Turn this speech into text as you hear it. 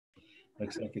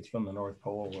Looks like it's from the North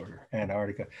Pole or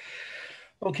Antarctica.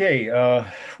 Okay,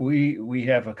 we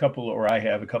have a couple, or I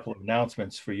have a couple of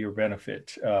announcements for your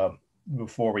benefit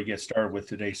before we get started with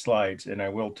today's slides. And I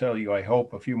will tell you, I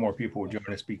hope a few more people will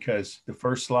join us because the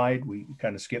first slide, we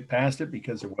kind of skipped past it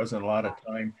because there wasn't a lot of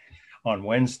time on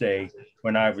Wednesday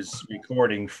when I was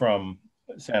recording from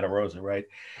Santa Rosa, right?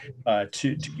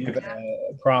 To give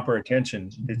proper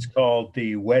attention. It's called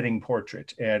The Wedding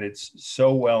Portrait, and it's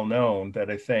so well known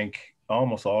that I think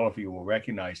almost all of you will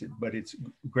recognize it, but it's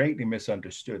greatly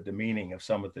misunderstood, the meaning of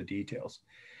some of the details.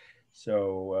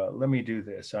 So let me do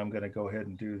this. I'm going to go ahead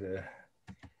and do the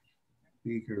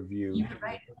speaker view.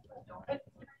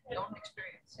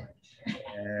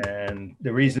 And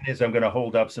the reason is I'm going to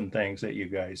hold up some things that you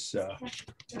guys.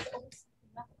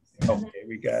 Okay,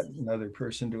 we got another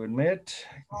person to admit.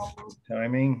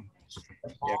 Timing.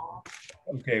 Yeah.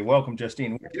 Okay, welcome,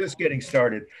 Justine. We're just getting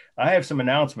started. I have some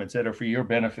announcements that are for your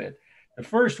benefit. The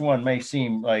first one may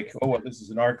seem like, oh, well, this is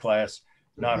an art class,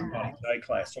 not a poli-sci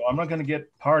class. So I'm not going to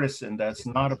get partisan. That's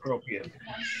not appropriate.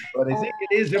 But I think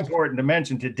it is important to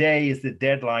mention today is the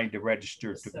deadline to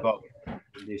register to vote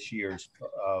in this year's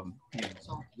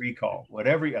recall.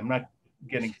 Whatever, I'm not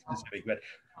getting specific, but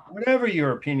whatever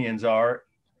your opinions are,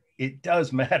 it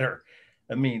does matter.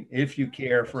 I mean, if you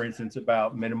care, for instance,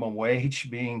 about minimum wage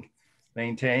being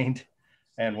maintained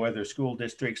and whether school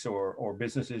districts or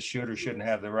businesses should or shouldn't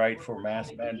have the right for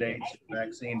mask mandates,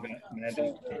 vaccine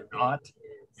mandates or not.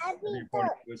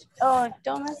 Oh,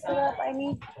 don't mess it up. I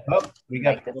need we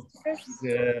got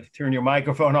to turn your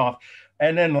microphone off.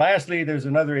 And then lastly, there's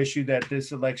another issue that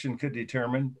this election could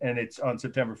determine, and it's on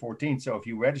September 14th. So if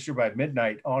you register by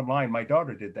midnight online, my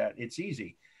daughter did that. It's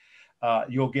easy.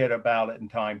 You'll get a ballot in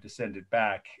time to send it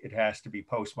back. It has to be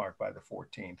postmarked by the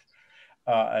 14th.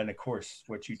 And of course,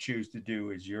 what you choose to do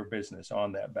is your business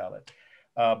on that ballot.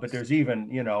 But there's even,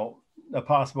 a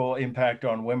possible impact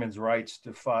on women's rights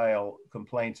to file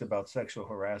complaints about sexual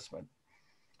harassment.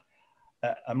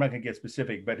 I'm not going to get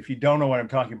specific, but if you don't know what I'm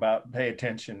talking about, pay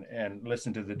attention and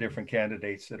listen to the different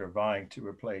candidates that are vying to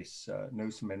replace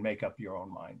Newsom and make up your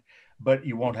own mind. But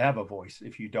you won't have a voice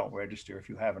if you don't register, if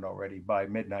you haven't already, by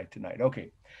midnight tonight.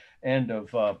 Okay, end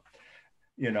of,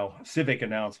 civic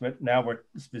announcement. Now we're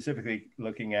specifically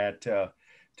looking at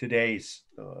today's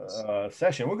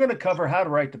session. We're going to cover how to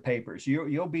write the papers.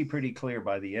 You'll be pretty clear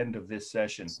by the end of this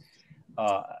session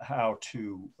how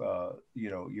to,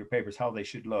 your papers, how they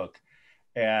should look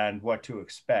and what to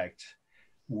expect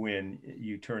when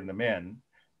you turn them in.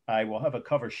 I will have a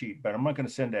cover sheet, but I'm not going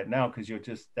to send that now because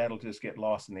that'll just get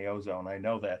lost in the ozone. I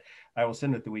know that. I will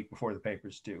send it the week before the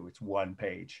papers due. It's one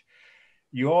page.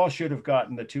 You all should have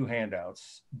gotten the two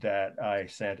handouts that I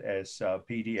sent as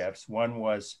PDFs. One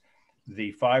was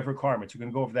the 5 requirements. We're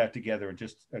going to go over that together in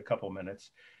just a couple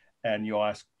minutes, and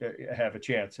you'll have a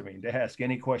chance, to ask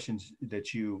any questions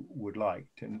that you would like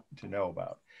to know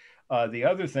about. The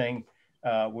other thing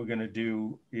we're going to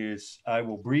do is I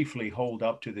will briefly hold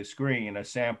up to the screen a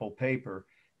sample paper.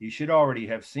 You should already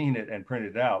have seen it and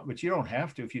printed it out, but you don't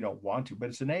have to if you don't want to. But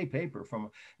it's an A paper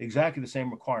from exactly the same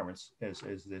requirements as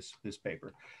this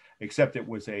paper, except it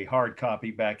was a hard copy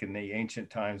back in the ancient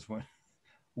times when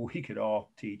we could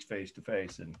all teach face to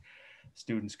face and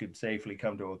students could safely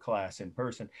come to a class in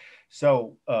person.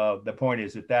 So the point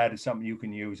is that is something you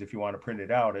can use if you want to print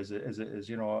it out as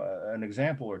an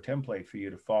example or template for you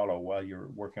to follow while you're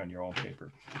working on your own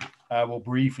paper. I will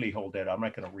briefly hold that. I'm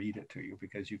not going to read it to you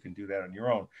because you can do that on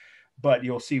your own, but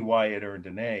you'll see why it earned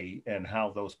an A and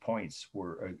how those points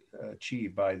were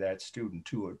achieved by that student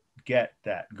to get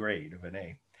that grade of an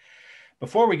A.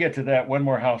 Before we get to that, one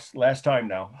more house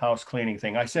cleaning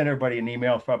thing. I sent everybody an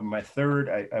email, probably my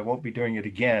third. I won't be doing it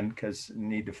again because I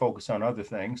need to focus on other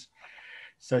things,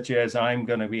 such as I'm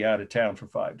going to be out of town for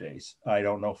 5 days. I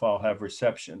don't know if I'll have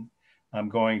reception. I'm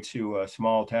going to a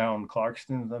small town,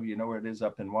 Clarkston. You know where it is,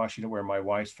 up in Washington, where my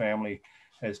wife's family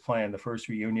has planned the first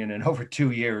reunion in over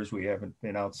 2 years. We haven't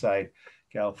been outside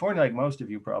California, like most of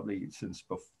you, probably since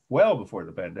well before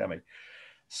the pandemic.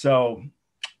 So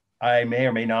I may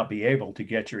or may not be able to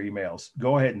get your emails.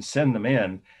 Go ahead and send them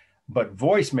in, but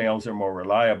voicemails are more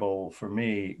reliable for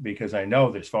me because I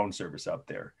know there's phone service up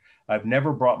there. I've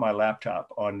never brought my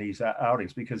laptop on these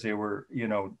outings because they were,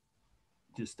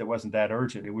 it wasn't that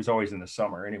urgent. It was always in the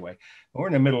summer anyway. We're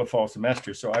in the middle of fall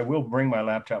semester, so I will bring my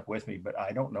laptop with me, but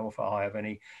I don't know if I'll have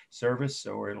any service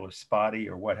or it'll be spotty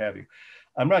or what have you.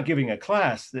 I'm not giving a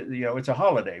class that, it's a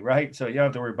holiday, right? So you don't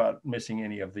have to worry about missing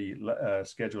any of the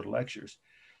scheduled lectures.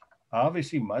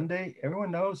 Obviously, Monday,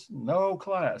 everyone knows no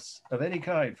class of any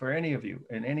kind for any of you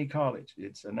in any college.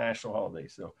 It's a national holiday.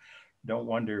 So don't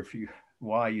wonder if you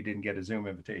why you didn't get a Zoom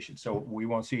invitation. So we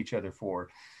won't see each other for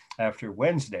after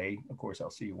Wednesday. Of course, I'll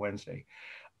see you Wednesday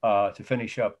to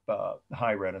finish up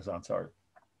High Renaissance Art,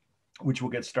 which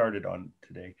we'll get started on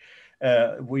today.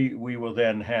 We will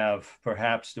then have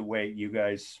perhaps to wait, you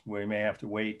guys, we may have to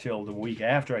wait till the week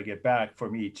after I get back for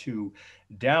me to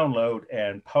download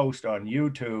and post on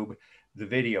YouTube the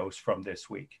videos from this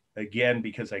week. Again,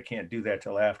 because I can't do that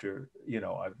till after,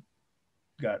 I've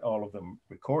got all of them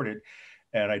recorded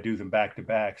and I do them back to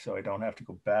back, so I don't have to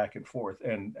go back and forth.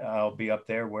 And I'll be up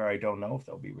there where I don't know if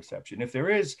there'll be reception. If there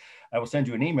is, I will send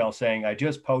you an email saying I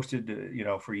just posted,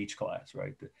 for each class,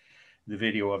 right? The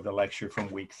video of the lecture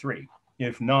from week 3.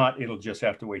 If not, it'll just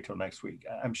have to wait till next week.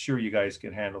 I'm sure you guys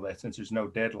can handle that since there's no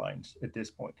deadlines at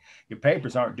this point. Your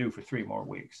papers aren't due for 3 more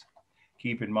weeks.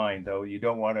 Keep in mind, though, you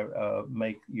don't want to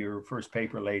make your first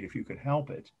paper late if you can help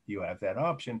it. You have that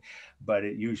option, but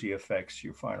it usually affects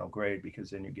your final grade because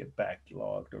then you get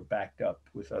backlogged or backed up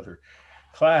with other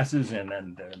classes and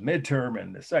then the midterm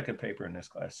and the second paper in this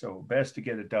class. So best to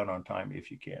get it done on time if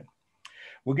you can.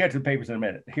 We'll get to the papers in a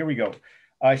minute. Here we go.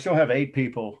 I still have 8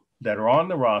 people that are on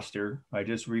the roster. I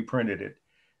just reprinted it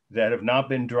that have not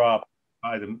been dropped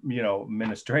by the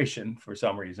administration for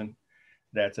some reason.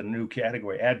 That's a new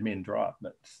category, admin drop.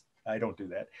 But I don't do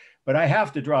that. But I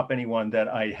have to drop anyone that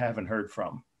I haven't heard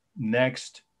from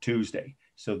next Tuesday.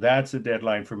 So that's the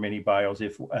deadline for mini bios.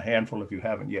 If a handful of you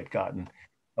haven't yet gotten.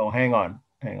 Oh, hang on,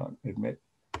 admit.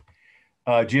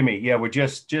 Jimmy, yeah, we're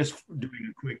just doing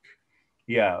a quick,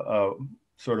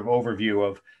 sort of overview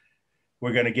of.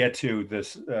 We're going to get to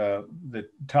this, the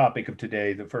topic of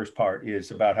today. The first part is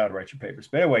about how to write your papers.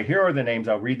 But anyway, here are the names.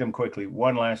 I'll read them quickly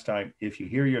one last time. If you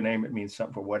hear your name, it means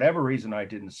something. For whatever reason, I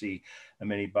didn't see a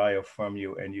mini bio from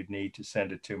you and you'd need to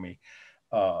send it to me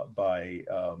by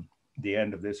the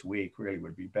end of this week, really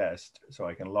would be best. So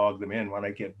I can log them in when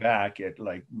I get back at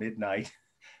like midnight.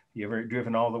 You ever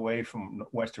driven all the way from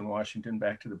Western Washington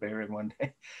back to the Bay Area one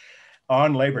day?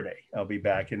 On Labor Day, I'll be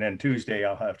back. And then Tuesday,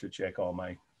 I'll have to check all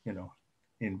my,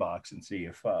 inbox and see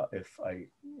if I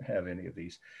have any of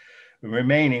these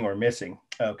remaining or missing.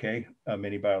 Okay,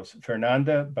 mini bios.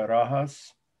 Fernanda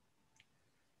Barajas,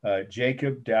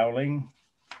 Jacob Dowling,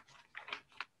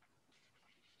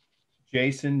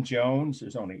 Jason Jones.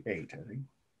 There's only 8, I think.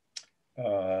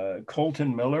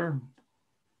 Colton Miller,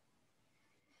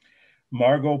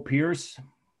 Margot Pierce,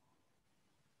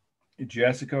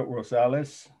 Jessica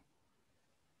Rosales,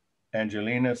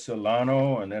 Angelina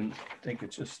Solano, and then I think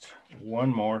it's just one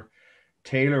more,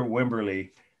 Taylor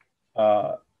Wimberly.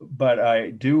 But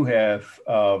I do have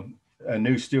a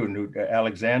new student,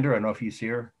 Alexander. I don't know if he's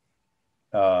here.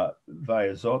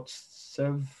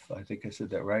 Vyazotsev, I think I said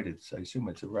that right. I assume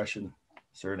it's a Russian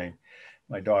surname.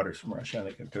 My daughter's from Russia. I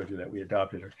think I told you that we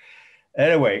adopted her.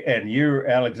 Anyway, and you're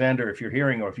Alexander, if you're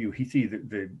hearing or if you see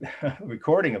the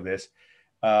recording of this,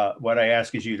 what I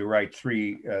ask is you to write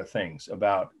 3 things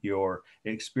about your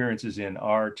experiences in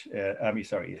art.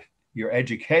 Your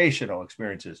educational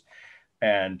experiences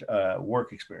and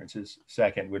work experiences.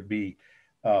 Second would be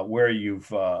where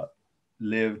you've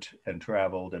lived and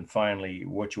traveled, and finally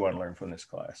what you want to learn from this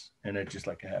class. And it's just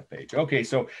like a half page. Okay,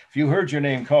 so if you heard your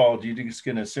name called, you're just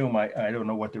going to assume I don't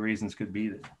know what the reasons could be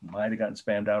that might have gotten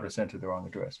spammed out or sent to the wrong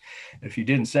address. If you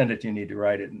didn't send it, you need to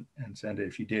write it and send it.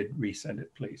 If you did, resend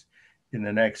it, please, in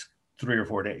the next 3 or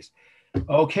 4 days.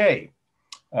 Okay,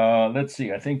 let's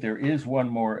see. I think there is one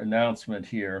more announcement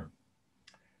here.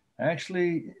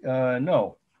 Actually,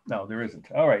 no, there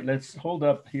isn't. All right, let's hold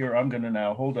up here. I'm going to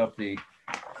now hold up the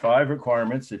 5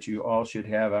 requirements that you all should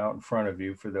have out in front of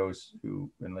you for those who,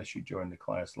 unless you joined the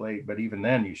class late, but even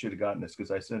then you should have gotten this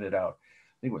because I sent it out,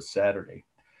 I think it was Saturday.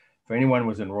 For anyone who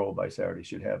was enrolled by Saturday, you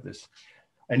should have this.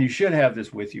 And you should have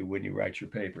this with you when you write your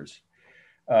papers.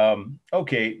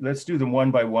 Okay, let's do them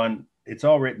one by one. It's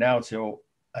all written out, so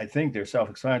I think they're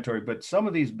self-explanatory, but some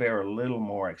of these bear a little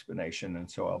more explanation, and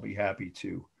so I'll be happy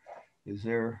to. Is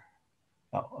there?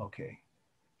 Oh, okay.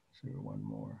 Is there one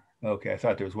more? Okay, I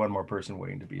thought there was one more person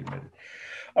waiting to be admitted.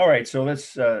 All right, so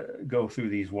let's go through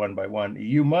these one by one.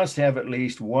 You must have at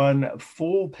least 1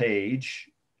 full page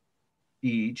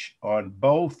each on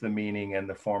both the meaning and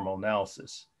the formal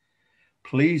analysis.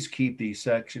 Please keep these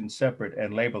sections separate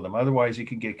and label them. Otherwise, it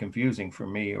can get confusing for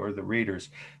me or the readers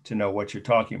to know what you're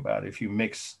talking about if you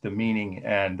mix the meaning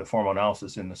and the formal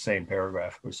analysis in the same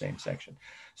paragraph or same section.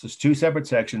 So it's 2 separate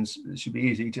sections. It should be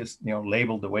easy, just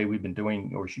labeled the way we've been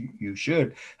doing, or you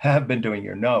should have been doing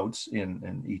your notes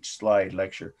in each slide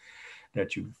lecture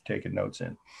that you've taken notes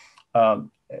in.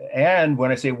 And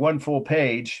when I say 1 full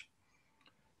page,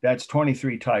 that's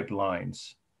 23 typed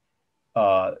lines.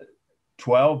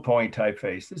 12-point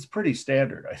typeface is pretty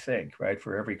standard, I think, right?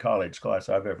 For every college class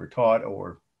I've ever taught,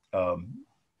 or for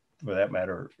that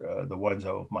matter, the ones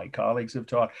of my colleagues have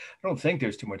taught. I don't think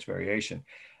there's too much variation.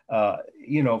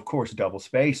 Of course, double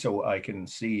space so I can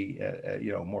see,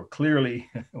 more clearly.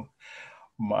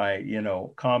 My,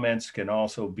 comments can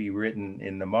also be written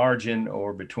in the margin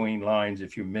or between lines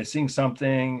if you're missing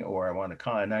something, or I want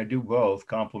to, and I do both,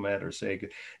 compliment or say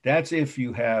good. That's if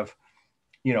you have,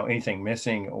 anything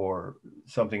missing or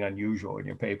something unusual in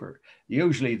your paper.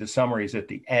 Usually the summary is at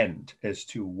the end as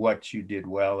to what you did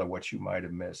well or what you might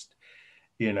have missed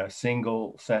in a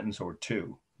single sentence or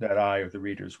two that I or the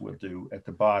readers will do at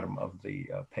the bottom of the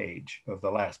page, of the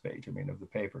last page, of the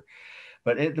paper.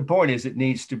 But the point is, it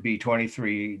needs to be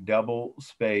 23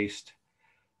 double-spaced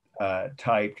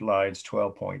typed lines,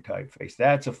 12-point typeface.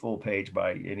 That's a full page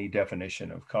by any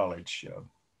definition of college,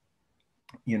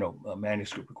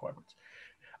 manuscript requirements.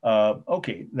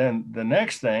 Okay, then the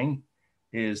next thing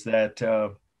is that,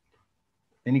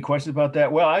 any questions about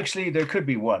that? Well, actually, there could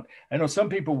be one. I know some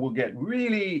people will get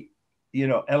really,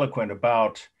 eloquent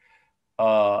about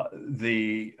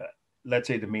let's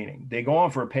say the meaning. They go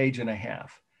on for a page and a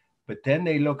half, but then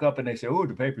they look up and they say, oh,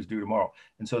 the paper's due tomorrow.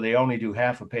 And so they only do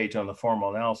half a page on the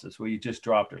formal analysis. Well, you just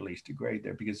dropped at least a grade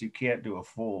there because you can't do a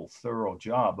full, thorough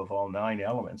job of all 9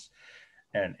 elements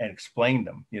and explain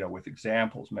them, with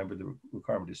examples. Remember, the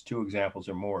requirement is 2 examples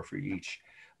or more for each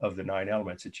of the 9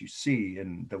 elements that you see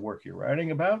in the work you're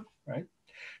writing about, right?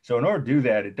 So in order to do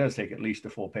that, it does take at least a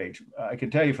full page. I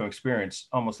can tell you from experience,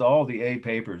 almost all the A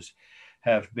papers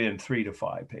have been 3 to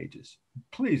 5 pages.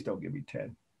 Please don't give me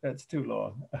 10. That's too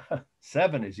long.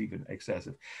 7 is even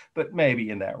excessive, but maybe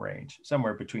in that range,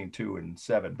 somewhere between 2 and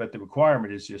 7. But the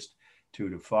requirement is just 2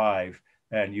 to 5.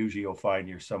 And usually you'll find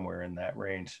you're somewhere in that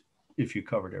range if you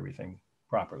covered everything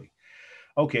properly.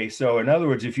 Okay, so in other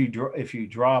words, if you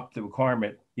drop the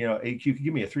requirement, you could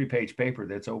give me a 3-page paper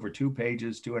that's over 2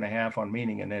 pages, 2.5 on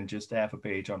meaning, and then just half a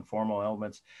page on formal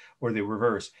elements, or the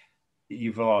reverse.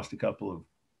 You've lost a couple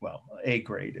of, A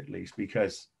grade at least,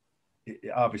 because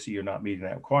obviously you're not meeting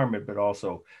that requirement, but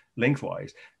also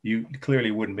lengthwise, you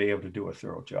clearly wouldn't be able to do a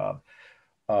thorough job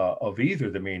of either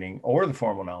the meaning or the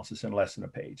formal analysis in less than a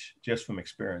page. Just from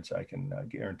experience, I can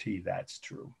guarantee that's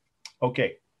true.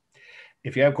 Okay.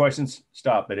 If you have questions,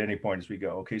 stop at any point as we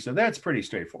go. Okay, so that's pretty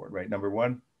straightforward, right? Number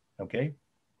 1, okay?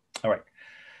 All right.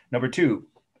 Number 2,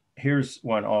 here's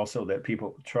one also that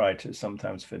people try to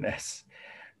sometimes finesse,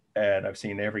 and I've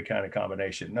seen every kind of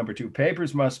combination. Number 2,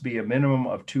 papers must be a minimum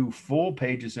of 2 full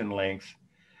pages in length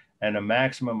and a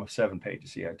maximum of 7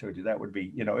 pages. See, I told you that would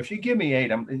be, if you give me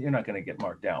 8, you're not going to get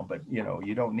marked down, but,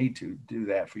 you don't need to do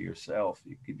that for yourself.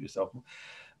 You give yourself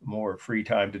more free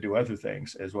time to do other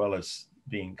things, as well as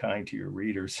being kind to your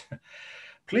readers.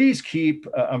 Please keep,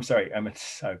 I'm sorry, I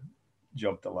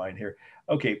jumped the line here.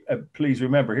 Okay, please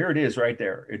remember, here it is right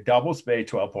there. A double space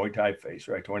 12-point typeface,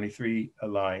 right? 23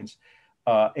 lines.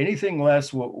 Anything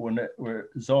less will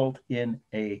result in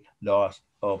a loss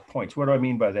of points. What do I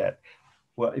mean by that?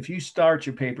 Well, if you start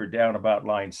your paper down about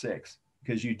line 6,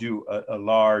 because you do a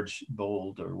large,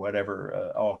 bold, or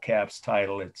whatever, all caps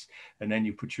title, and then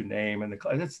you put your name and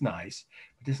that's nice,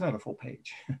 but it's not a full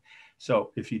page.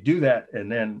 So if you do that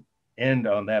and then end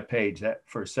on that page, that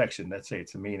first section, let's say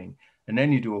it's a meaning, and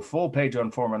then you do a full page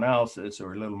on form analysis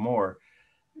or a little more,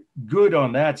 good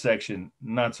on that section,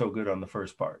 not so good on the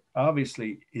first part.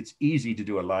 Obviously, it's easy to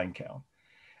do a line count.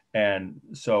 And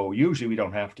so usually we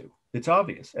don't have to. It's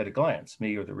obvious at a glance.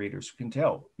 Me or the readers can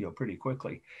tell, pretty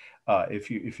quickly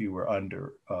if you were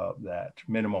under that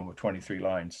minimum of 23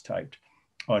 lines typed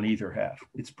on either half.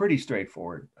 It's pretty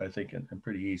straightforward, I think, and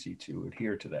pretty easy to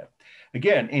adhere to that.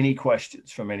 Again, any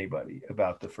questions from anybody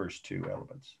about the first 2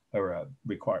 elements or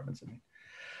requirements?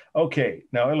 Okay,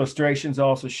 now illustrations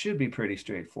also should be pretty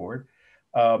straightforward.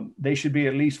 They should be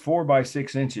at least 4 by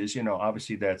 6 inches.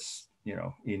 Obviously that's,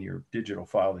 in your digital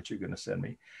file that you're going to send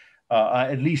me.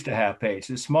 At least a half page.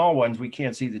 The small ones, we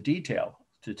can't see the detail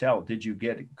to tell, did you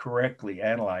get it correctly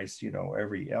analyzed,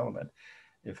 every element.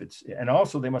 And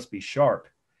also they must be sharp,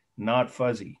 not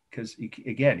fuzzy, because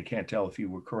again, you can't tell if you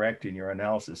were correct in your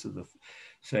analysis of the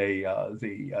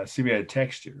simulated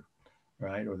texture,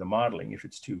 right? Or the modeling, if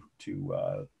it's too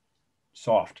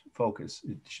soft focus,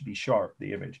 it should be sharp,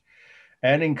 the image.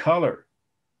 And in color,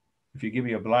 if you give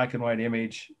me a black and white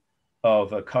image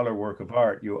of a color work of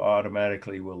art, you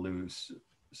automatically will lose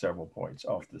several points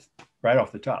right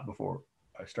off the top before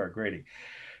I start grading.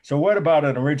 So what about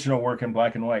an original work in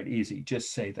black and white? Easy,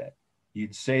 just say that.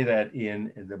 You'd say that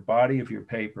in the body of your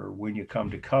paper when you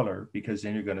come to color, because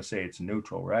then you're going to say it's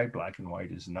neutral, right? Black and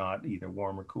white is not either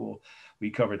warm or cool. We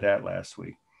covered that last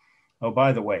week. Oh,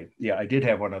 by the way, yeah, I did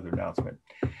have one other announcement.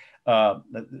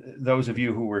 Those of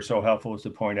you who were so helpful as to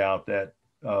point out that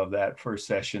that first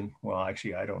session, well,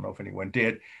 actually, I don't know if anyone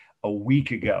did, a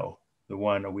week ago, the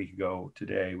one a week ago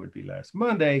today would be last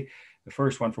Monday, the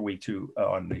first one for week 2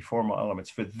 on the formal elements.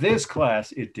 For this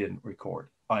class, it didn't record.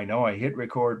 I know I hit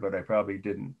record, but I probably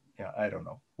didn't, I don't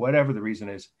know, whatever the reason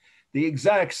is. The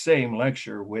exact same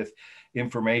lecture with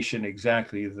information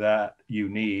exactly that you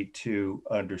need to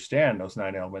understand those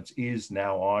 9 elements is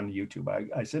now on YouTube.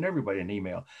 I sent everybody an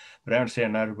email, but I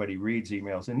understand not everybody reads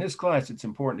emails. In this class, it's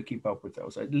important to keep up with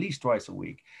those at least twice a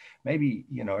week, maybe,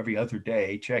 every other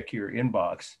day. Check your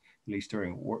inbox, at least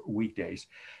during weekdays,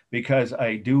 because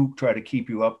I do try to keep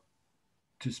you up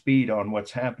to speed on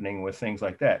what's happening with things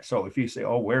like that. So if you say,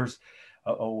 oh,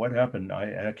 what happened?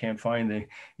 I can't find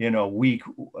the, week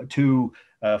 2,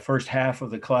 first half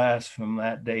of the class from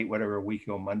that date, whatever week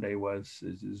ago Monday was,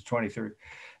 is 23rd.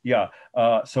 Yeah.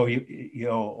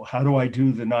 So, how do I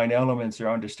do the 9 elements or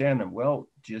understand them? Well,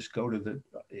 just go to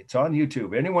it's on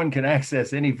YouTube. Anyone can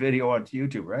access any video on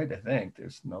YouTube, right? I think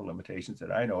there's no limitations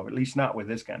that I know of, at least not with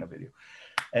this kind of video.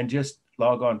 And just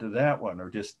log on to that one, or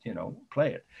just,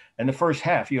 play it. And the first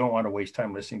half, you don't want to waste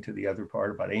time listening to the other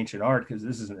part about ancient art, because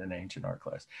this isn't an ancient art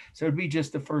class. So it'd be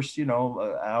just the first, an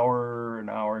hour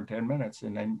and 10 minutes,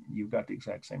 and then you've got the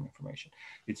exact same information.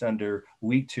 It's under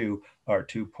week 2, or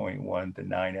 2.1, the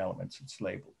 9 elements. It's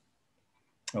labeled.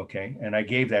 Okay, and I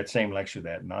gave that same lecture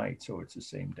that night, so it's the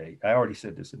same date. I already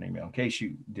said this in email, in case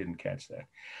you didn't catch that.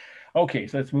 Okay,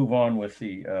 so let's move on with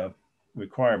the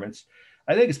requirements.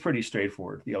 I think it's pretty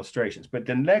straightforward, the illustrations, but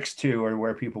the next 2 are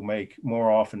where people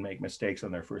more often make mistakes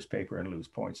on their first paper and lose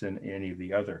points than any of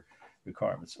the other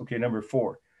requirements. Okay, number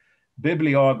 4,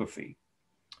 bibliography.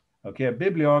 Okay, a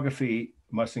bibliography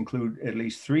must include at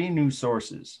least 3 new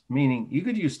sources, meaning you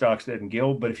could use Stockstead and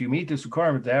Gill, but if you meet this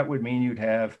requirement, that would mean you'd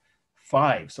have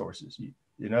 5 sources.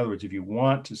 In other words, if you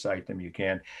want to cite them, you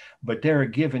can, but they're a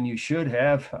given. You should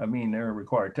have, they're a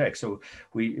required text. So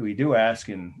we do ask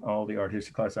in all the art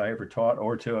history class I ever taught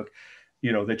or took,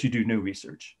 that you do new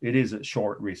research. It is a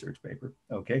short research paper,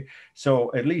 okay?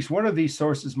 So at least one of these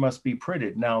sources must be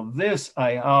printed. Now this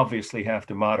I obviously have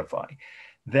to modify.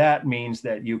 That means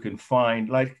that you can find,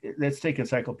 like, let's take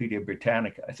Encyclopedia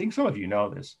Britannica. I think some of you know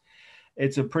this.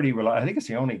 It's a pretty reliable, I think it's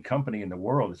the only company in the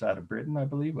world that's out of Britain, I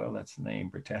believe. Well, that's the name,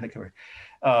 Britannica.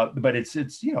 But it's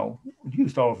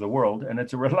used all over the world, and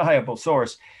it's a reliable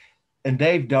source. And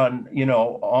they've done,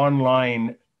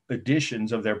 online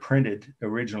editions of their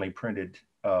originally printed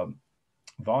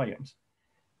volumes.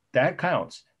 That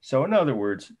counts. So in other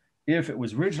words, if it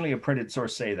was originally a printed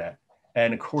source, say that.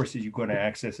 And of course, you're going to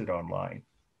access it online.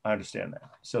 I understand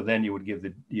that. So then you would give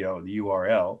the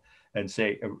URL and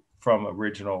say, from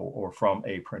original or from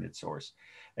a printed source.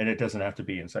 And it doesn't have to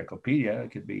be encyclopedia. It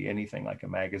could be anything like a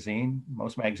magazine.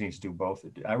 Most magazines do both.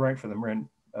 I write for the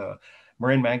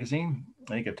Marin magazine.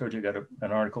 I think I told you I got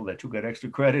an article that you get extra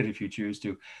credit if you choose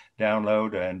to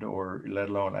download or let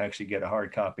alone actually get a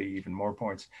hard copy, even more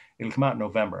points. It'll come out in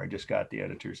November. I just got the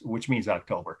editors, which means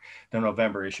October, the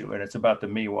November issue. And it's about the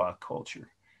Miwok culture.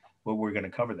 Well, we're going to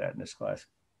cover that in this class.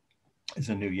 It's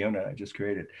a new unit I just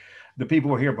created. The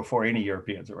people were here before any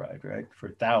Europeans arrived, right? For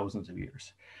thousands of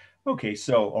years. Okay,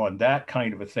 so on that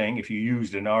kind of a thing, if you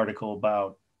used an article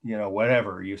about,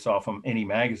 whatever you saw from any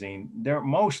magazine, they're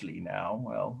mostly now,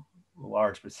 well, a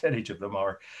large percentage of them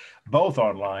are both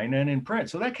online and in print.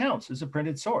 So that counts as a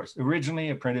printed source, originally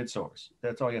a printed source.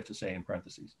 That's all you have to say in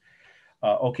parentheses.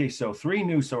 Okay, so 3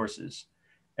 new sources.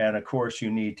 And of course,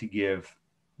 you need to give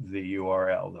the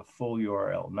URL, the full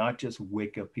URL, not just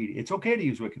Wikipedia. It's okay to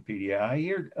use Wikipedia. I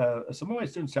hear some of my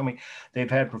students tell me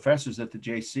they've had professors at the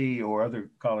JC or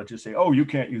other colleges say, oh, you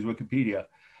can't use Wikipedia.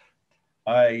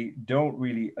 I don't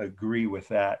really agree with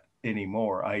that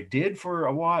anymore. I did for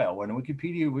a while. When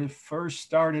Wikipedia was first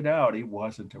started out, it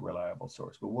wasn't a reliable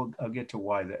source, but I'll get to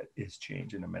why that is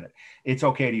changed in a minute. It's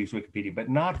okay to use Wikipedia, but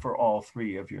not for all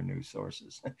 3 of your new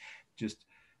sources. Just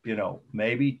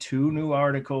maybe 2 new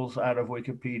articles out of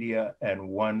Wikipedia and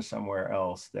 1 somewhere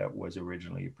else that was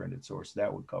originally a printed source.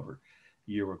 That would cover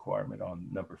your requirement on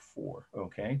number 4,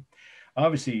 okay?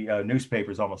 Obviously,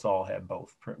 newspapers almost all have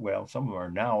both. Well, some of them are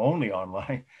now only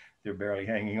online. They're barely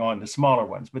hanging on, the smaller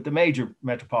ones. But the major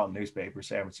metropolitan newspapers,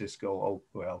 San Francisco,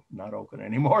 not Oakland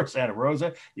anymore, Santa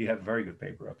Rosa, you have a very good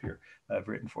paper up here. I've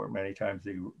written for it many times,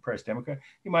 the Press Democrat.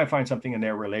 You might find something in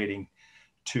there relating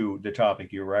to the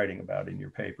topic you're writing about in your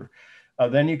paper.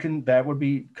 Then that would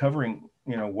be covering,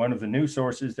 one of the new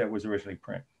sources that was originally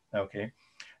print. Okay.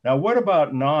 Now, what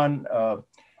about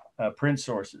non-print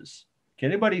sources?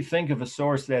 Can anybody think of a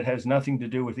source that has nothing to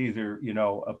do with either,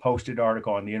 a posted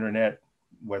article on the internet,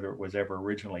 whether it was ever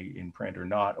originally in print or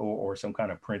not, or some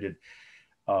kind of printed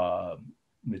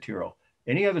material.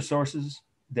 Any other sources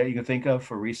that you can think of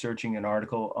for researching an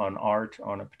article on art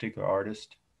on a particular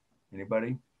artist?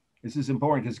 Anybody? This is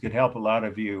important because it could help a lot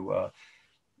of you,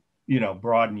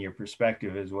 broaden your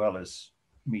perspective as well as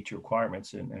meet your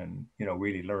requirements and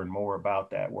really learn more about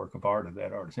that work of art of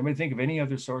that artist. Anybody think of any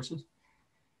other sources?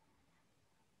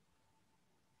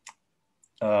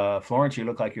 Florence, you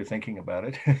look like you're thinking about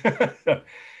it.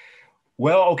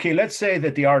 Well, okay, let's say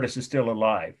that the artist is still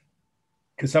alive,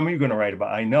 because some of you are going to write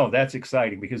about, I know that's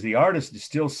exciting because the artist is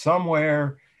still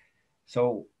somewhere.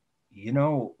 So,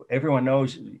 everyone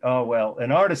knows, oh, well,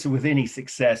 an artist with any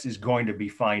success is going to be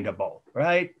findable,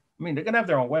 right? I mean, they're going to have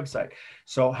their own website.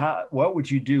 So what would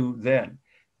you do then?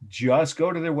 Just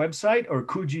go to their website, or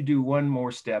could you do one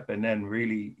more step and then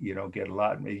really, get a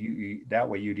lot? That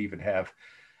way you'd even have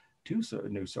two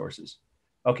new sources.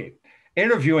 Okay,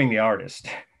 interviewing the artist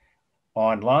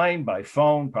online, by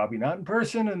phone, probably not in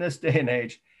person in this day and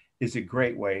age, is a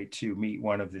great way to meet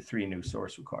one of the 3 new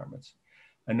source requirements.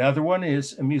 Another one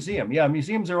is a museum. Yeah,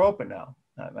 museums are open now.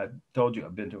 I've told you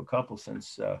I've been to a couple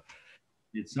since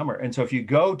midsummer. And so if you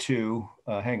go to,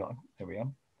 hang on, there we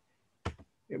go.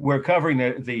 We're covering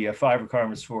the 5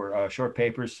 requirements for short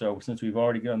papers. So since we've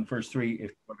already done the first 3, if you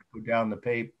want to go down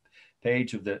the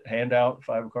page of the handout,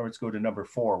 5 requirements, go to number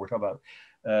 4. We're talking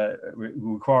about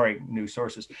requiring new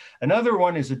sources. Another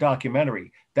one is a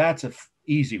documentary. That's an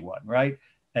easy one, right?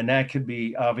 And that could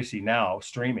be obviously now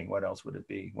streaming. What else would it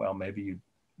be? Well, maybe you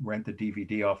rent the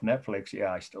DVD off Netflix.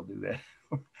 Yeah, I still do that.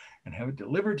 And have it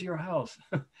delivered to your house.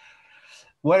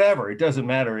 Whatever, it doesn't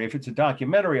matter. If it's a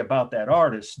documentary about that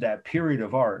artist, that period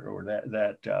of art, or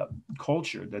that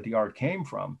culture that the art came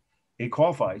from, it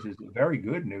qualifies as a very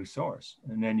good news source.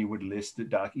 And then you would list the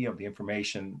the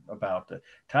information about the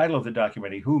title of the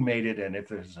documentary, who made it, and if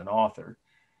there's an author,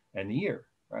 and the year,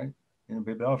 right? In a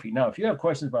bibliography. Now, if you have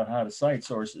questions about how to cite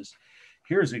sources,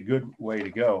 here's a good way to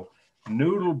go.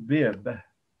 NoodleBib,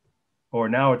 or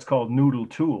now it's called Noodle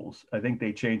Tools. I think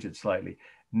they changed it slightly.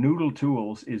 Noodle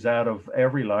Tools is out of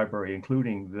every library,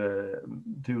 including the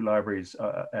 2 libraries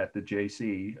at the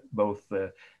JC, both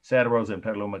the Santa Rosa and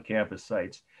Petaluma campus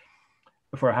sites.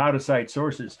 For how to cite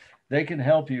sources, they can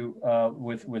help you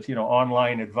with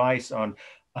online advice on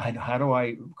how do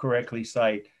I correctly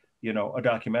cite a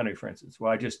documentary, for instance.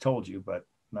 Well, I just told you, but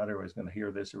not everyone's going to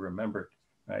hear this or remember it,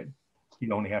 right?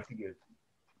 You only have to give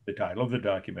the title of the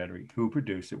documentary, who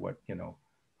produced it, what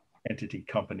entity,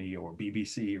 company, or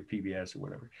BBC or PBS or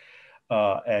whatever.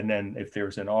 And then if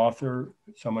there's an author,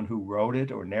 someone who wrote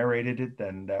it or narrated it,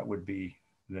 then that would be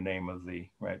the name of the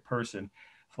right person,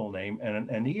 full name,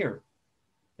 and the year.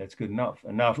 That's good enough.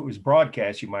 And now if it was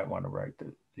broadcast, you might want to write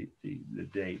the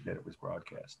date that it was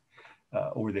broadcast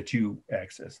or that you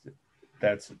accessed it.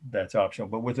 That's optional.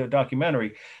 But with a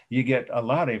documentary, you get a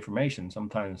lot of information,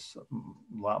 sometimes a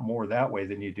lot more that way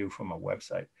than you do from a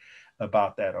website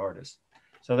about that artist.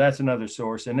 So that's another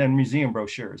source. And then museum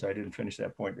brochures. I didn't finish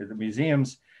that point. The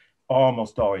museums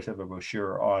almost always have a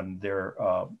brochure on their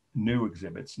new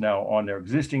exhibits. Now, on their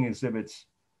existing exhibits,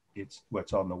 it's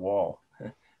what's on the wall,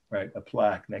 right? A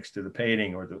plaque next to the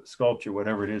painting or the sculpture,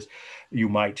 whatever it is you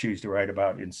might choose to write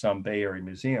about in some Bay Area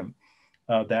museum.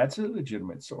 That's a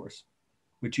legitimate source,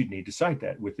 which you'd need to cite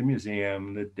that with the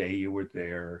museum, the day you were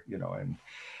there, and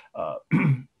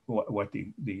what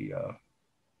the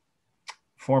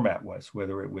format was,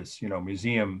 whether it was,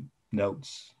 museum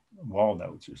notes, wall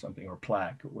notes or something, or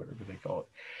plaque or whatever they call it.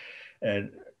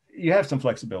 And you have some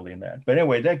flexibility in that. But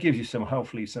anyway, that gives you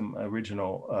hopefully some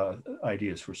original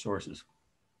ideas for sources.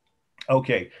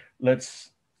 Okay, let's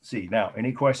see. Now,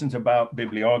 any questions about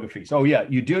bibliographies? Oh yeah,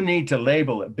 you do need to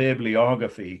label it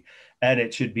bibliography, and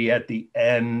it should be at the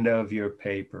end of your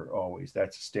paper always.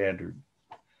 That's a standard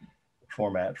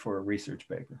format for a research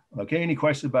paper. Okay, any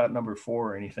questions about number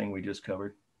 4 or anything we just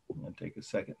covered? I'm gonna take a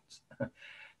second,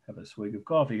 have a swig of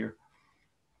coffee here.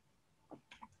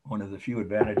 One of the few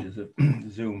advantages of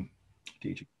Zoom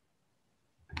teaching.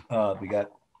 We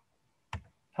got,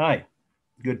 hi,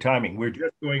 good timing. We're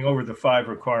just going over the 5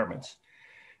 requirements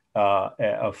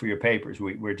for your papers.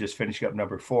 We're just finishing up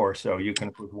number 4, so you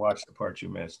can watch the parts you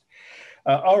missed.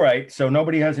 All right, so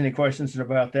nobody has any questions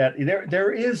about that.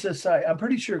 There is a site, I'm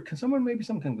pretty sure, someone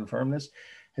can confirm this.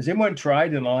 Has anyone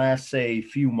tried in the last, say,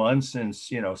 few months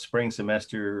since, spring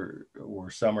semester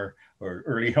or summer or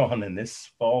early on in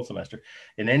this fall semester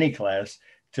in any class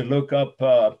to look up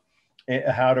how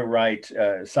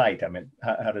to cite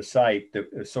how to cite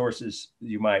the sources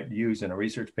you might use in a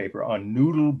research paper on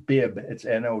NoodleBib. It's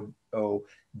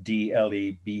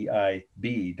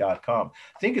NoodleBib.com.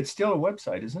 I think it's still a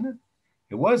website, isn't it?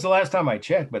 It was the last time I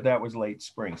checked, but that was late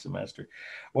spring semester.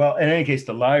 Well, in any case,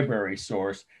 the library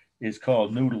source is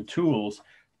called Noodle Tools,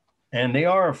 and they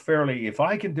are a fairly, if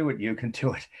I can do it, you can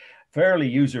do it, fairly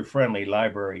user-friendly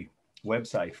library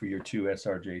website for your two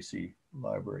SRJC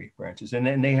library branches. And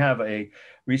then they have a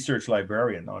research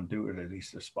librarian on do it, at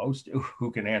least they're supposed to,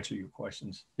 who can answer your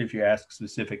questions if you ask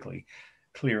specifically,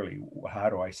 clearly, how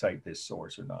do I cite this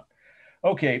source or not?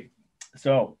 Okay,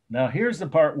 so now here's the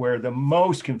part where the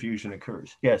most confusion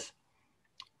occurs. Yes.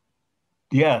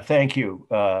 Yeah, thank you,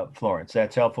 Florence.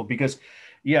 That's helpful because,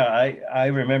 yeah, I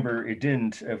remember it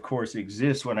didn't, of course,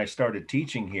 exist when I started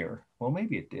teaching here. Well,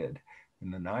 maybe it did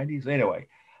in the 90s. Anyway,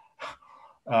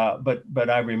 but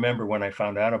I remember when I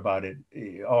found out about it,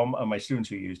 all my students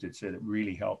who used it said it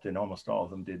really helped, and almost all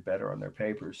of them did better on their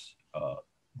papers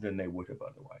than they would have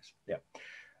otherwise. Yeah,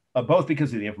 both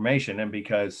because of the information and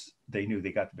because they knew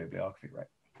they got the bibliography right.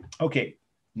 Okay,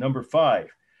 number 5.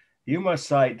 You must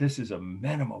cite, this is a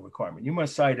minimal requirement, you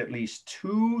must cite at least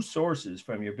 2 sources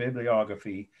from your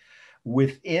bibliography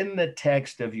within the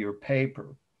text of your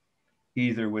paper,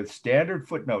 either with standard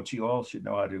footnotes. You all should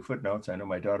know how to do footnotes. I know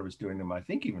my daughter was doing them, I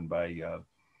think even by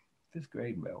 5th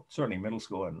grade, well, certainly middle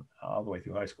school and all the way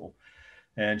through high school.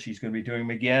 And she's going to be doing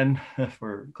them again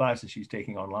for classes she's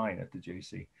taking online at the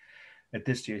JC, at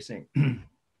this JC.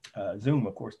 Zoom,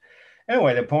 of course.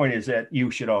 Anyway, the point is that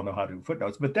you should all know how to do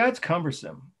footnotes, but that's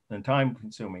cumbersome and time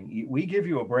consuming. We give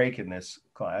you a break in this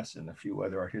class and a few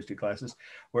other art history classes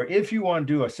where if you want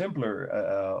to do a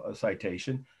simpler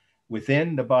citation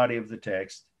within the body of the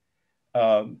text,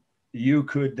 you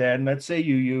could then, let's say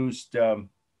you used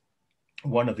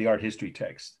one of the art history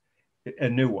texts, a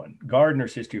new one.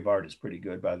 Gardner's History of Art is pretty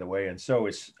good, by the way, and so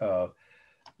is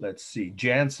let's see,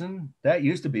 Jansen. That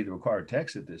used to be the required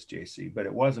text at this JC, but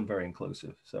it wasn't very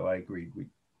inclusive. So I agreed.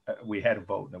 We had a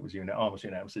vote and it was almost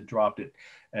unanimous. It dropped it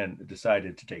and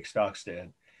decided to take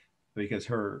Stockstead because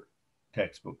her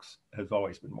textbooks has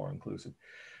always been more inclusive.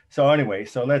 So anyway,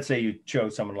 so let's say you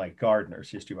chose someone like Gardner's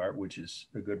History of Art, which is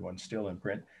a good one, still in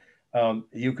print.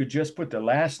 You could just put the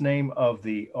last name of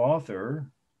the author,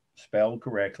 spelled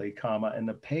correctly, comma, and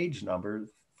the page number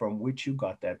from which you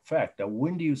got that fact. Now,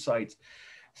 when do you cite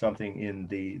something in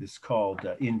this called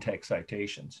in-text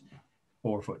citations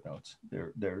or footnotes?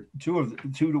 They're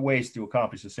two ways to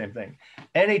accomplish the same thing.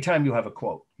 Anytime you have a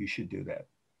quote, you should do that.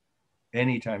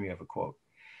 Anytime you have a quote.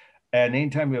 And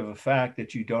anytime you have a fact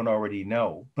that you don't already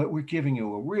know, but we're giving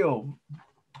you a real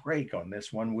break on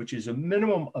this one, which is a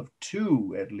minimum of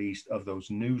 2, at least, of those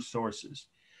new sources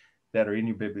that are in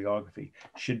your bibliography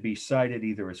should be cited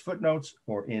either as footnotes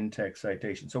or in-text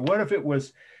citations. So what if it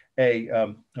was a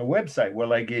website?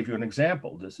 Well, I gave you an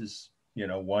example. This is,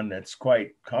 one that's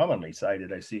quite commonly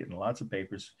cited. I see it in lots of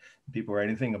papers. People write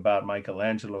anything about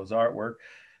Michelangelo's artwork,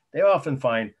 they often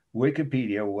find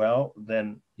Wikipedia. Well,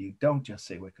 then you don't just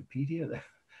say Wikipedia.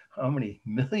 How many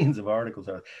millions of articles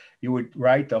are there? You would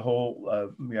write the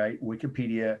whole,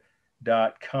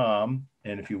 wikipedia.com.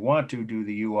 And if you want to, do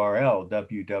the URL,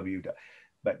 www.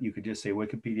 But you could just say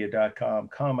wikipedia.com,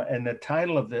 comma, and the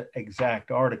title of the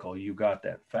exact article you got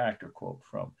that fact or quote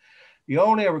from. You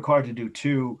only are required to do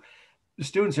 2. The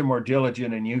students are more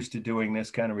diligent and used to doing this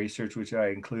kind of research, which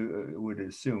I would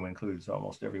assume includes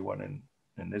almost everyone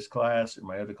in this class or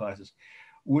my other classes,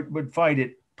 would find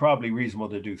it probably reasonable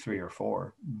to do 3 or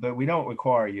 4, but we don't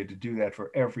require you to do that for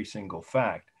every single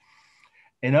fact.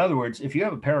 In other words, if you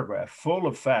have a paragraph full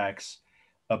of facts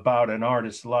about an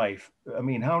artist's life, I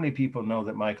mean, how many people know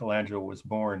that Michelangelo was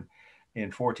born in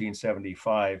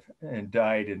 1475 and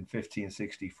died in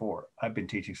 1564? I've been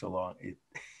teaching so long,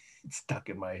 it's stuck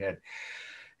in my head.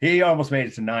 He almost made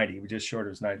it to 90, just short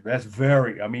of his 90. That's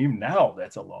even now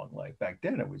that's a long life. Back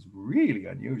then it was really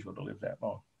unusual to live that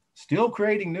long. Still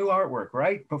creating new artwork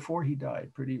right before he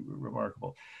died. Pretty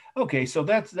remarkable. Okay, so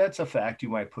that's a fact you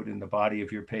might put in the body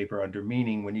of your paper under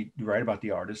meaning when you write about the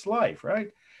artist's life,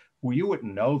 right? Well, you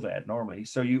wouldn't know that normally,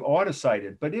 so you ought to cite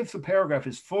it. But if the paragraph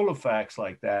is full of facts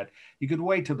like that, you could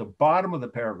wait to the bottom of the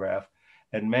paragraph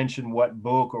and mention what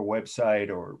book or website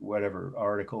or whatever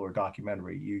article or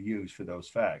documentary you use for those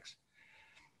facts.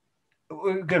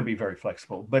 We're going to be very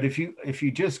flexible, but if you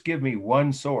just give me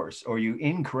one source or you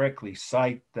incorrectly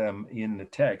cite them in the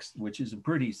text, which is a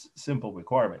pretty simple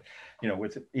requirement,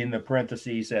 with in the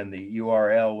parentheses and the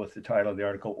URL with the title of the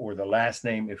article or the last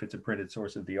name if it's a printed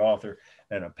source of the author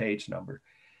and a page number,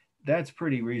 that's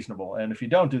pretty reasonable. And if you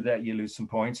don't do that, you lose some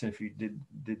points. And if you did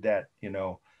that,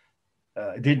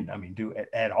 didn't, I mean, do it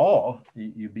at all,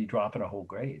 you'd be dropping a whole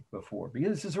grade before,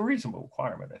 because this is a reasonable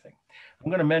requirement, I think. I'm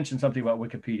going to mention something about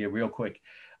Wikipedia real quick.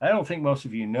 I don't think most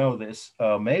of you know this.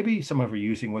 Maybe some of you are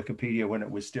using Wikipedia when it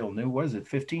was still new. Was it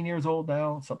 15 years old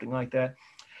now? Something like that.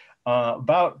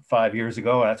 About 5 years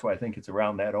ago, that's why I think it's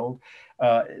around that old.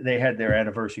 They had their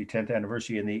anniversary, 10th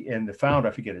anniversary, and the founder,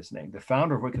 I forget his name, the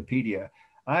founder of Wikipedia.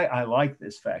 I like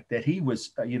this fact that he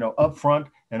was, upfront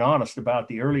and honest about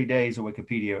the early days of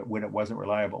Wikipedia when it wasn't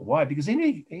reliable. Why? Because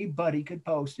anybody could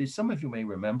post. As some of you may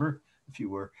remember, if you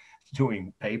were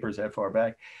doing papers that far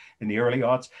back in the early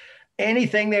aughts,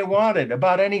 anything they wanted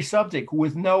about any subject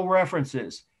with no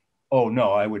references. Oh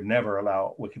no, I would never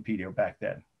allow Wikipedia back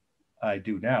then. I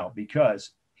do now,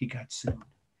 because he got sued.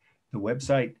 The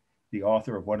website, the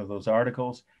author of one of those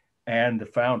articles, and the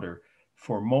founder,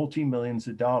 for multi-millions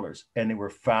of dollars, and they were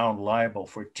found liable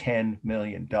for $10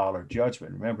 million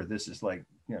judgment. Remember, this is like,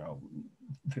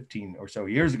 15 or so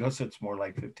years ago, so it's more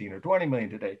like 15 or 20 million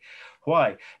today.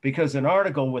 Why? Because an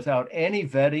article without any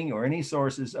vetting or any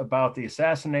sources about the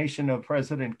assassination of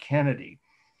President Kennedy,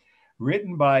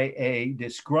 written by a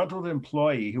disgruntled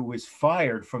employee who was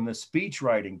fired from the speech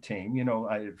writing team.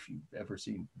 If you've ever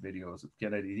seen videos of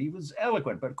Kennedy, he was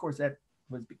eloquent, but of course that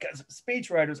was because of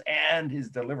speechwriters and his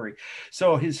delivery.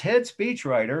 So his head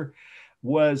speechwriter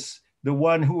was the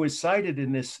one who was cited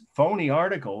in this phony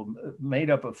article made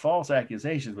up of false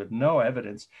accusations with no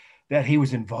evidence that he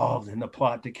was involved in the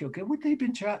plot to kill. Would they have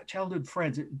been childhood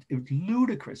friends? It was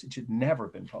ludicrous. It should never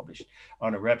have been published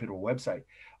on a reputable website.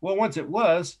 Well, once it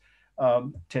was,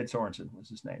 Ted Sorensen was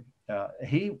his name.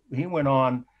 He went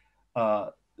on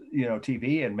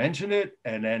TV and mentioned it,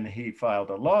 and then he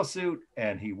filed a lawsuit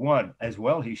and he won, as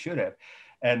well he should have.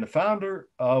 And the founder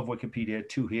of Wikipedia,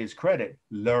 to his credit,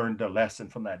 learned a lesson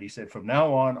from that. He said, from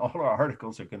now on, all our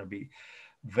articles are going to be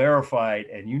verified.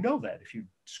 And you know that if you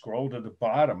scroll to the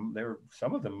bottom, there are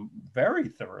some of them very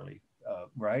thoroughly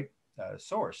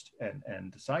sourced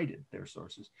and cited their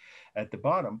sources at the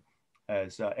bottom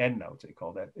as endnotes, they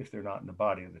call that, if they're not in the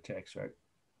body of the text, right?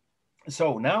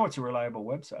 So now it's a reliable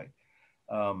website.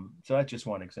 So that's just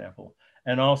one example.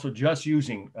 And also, just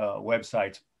using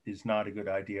websites is not a good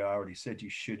idea. I already said you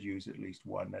should use at least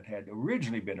one that had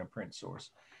originally been a print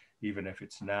source, even if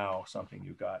it's now something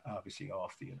you got obviously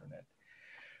off the internet.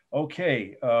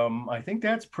 Okay, I think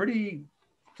that's pretty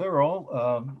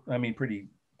thorough. Pretty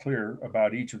clear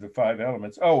about each of the 5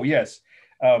 elements. Oh, yes.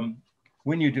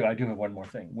 When you do, I do have one more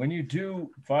thing. When you do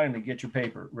finally get your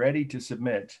paper ready to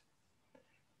submit,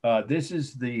 this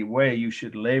is the way you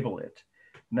should label it.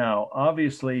 Now,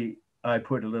 obviously, I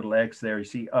put a little X there. You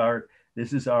see,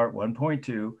 this is Art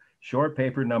 1.2, short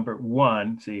paper number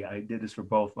 1. See, I did this for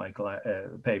both my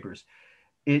papers.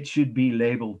 It should be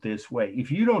labeled this way.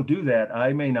 If you don't do that,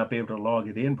 I may not be able to log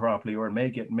it in properly, or may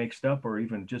get mixed up, or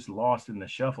even just lost in the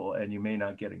shuffle, and you may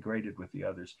not get it graded with the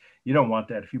others. You don't want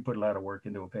that if you put a lot of work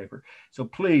into a paper. So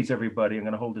please, everybody, I'm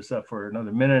going to hold this up for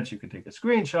another minute. You can take a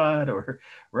screenshot or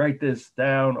write this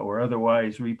down, or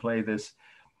otherwise replay this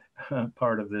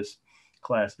part of this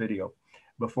class video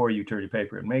before you turn your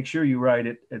paper. And make sure you write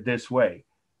it this way.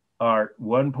 Art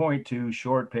 1.2,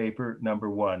 short paper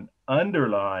number 1,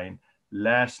 underline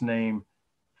last name,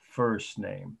 first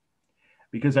name.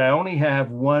 Because I only have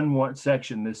one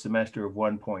section this semester of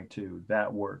 1.2,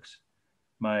 that works.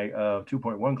 My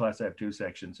 2.1 class, I have 2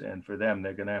 sections, and for them,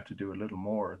 they're gonna have to do a little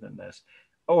more than this,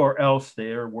 or else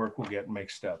their work will get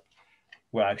mixed up.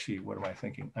 Well, actually, what am I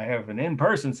thinking? I have an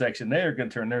in-person section. They're gonna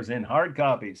turn theirs in hard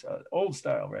copies, old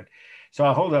style, right? So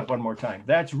I'll hold up one more time.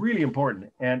 That's really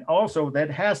important. And also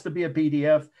that has to be a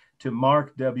PDF to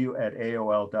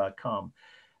markw@aol.com.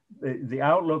 The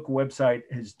Outlook website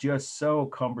is just so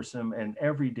cumbersome, and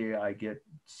every day I get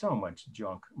so much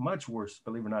junk, much worse,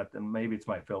 believe it or not, than maybe it's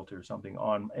my filter or something.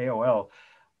 On AOL,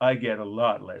 I get a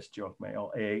lot less junk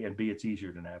mail, A, and B, it's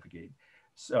easier to navigate.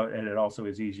 So, and it also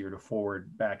is easier to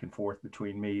forward back and forth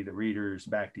between me, the readers,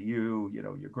 back to you,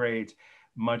 your grades,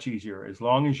 much easier as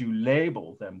long as you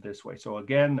label them this way. So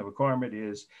again, the requirement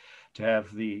is to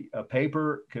have the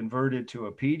paper converted to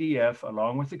a PDF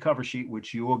along with the cover sheet,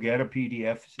 which you will get a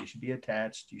PDF. So it should be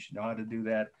attached. You should know how to do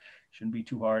that. Shouldn't be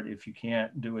too hard. If you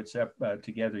can't do it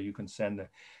together, you can send the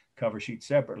cover sheet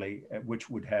separately, which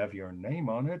would have your name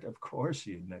on it, of course,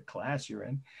 in the class you're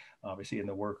in, obviously in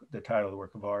the title of the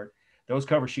work of art. Those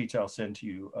cover sheets I'll send to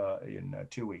you in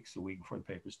 2 weeks, a week before the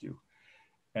paper's due.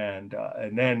 And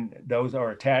then those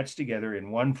are attached together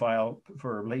in one file,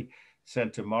 preferably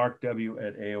sent to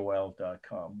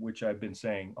markw@aol.com, which I've been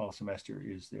saying all semester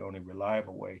is the only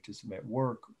reliable way to submit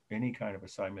work, any kind of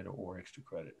assignment or extra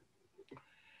credit.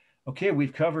 Okay,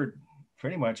 we've covered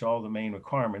pretty much all the main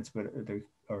requirements, but there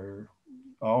are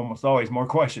almost always more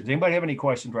questions. Anybody have any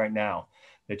questions right now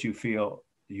that you feel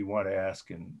you want to ask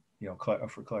and,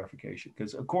 for clarification?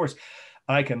 Because of course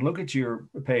I can look at your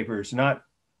papers,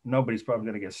 nobody's probably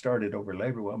going to get started over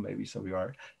labor. Well, maybe some of you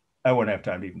are. I wouldn't have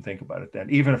time to even think about it then,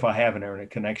 even if I have an internet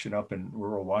connection up in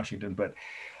rural Washington. But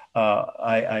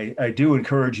I do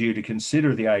encourage you to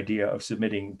consider the idea of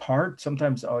submitting part.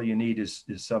 Sometimes all you need is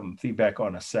some feedback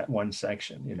on one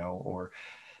section,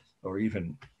 or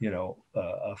even,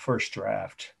 a first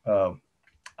draft.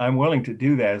 I'm willing to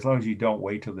do that as long as you don't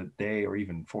wait till the day or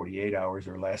even 48 hours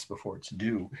or less before it's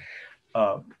due.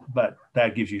 But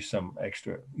that gives you some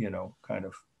extra, kind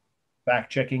of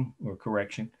fact checking or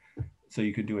correction. So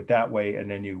you could do it that way.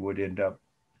 And then you would end up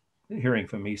hearing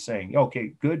from me saying,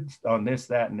 okay, good on this,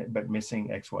 that, but missing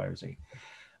X, Y, or Z.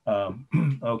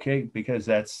 Okay, because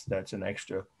that's an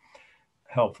extra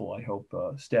helpful, I hope,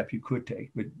 step you could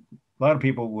take. But a lot of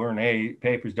people who learn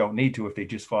papers don't need to if they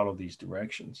just follow these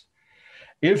directions.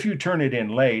 If you turn it in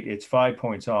late, it's 5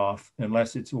 points off,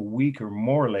 unless it's a week or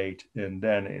more late, and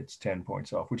then it's 10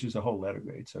 points off, which is a whole letter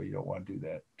grade. So you don't want to do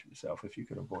that to yourself if you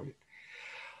can avoid it.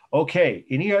 Okay,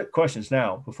 any other questions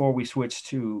now before we switch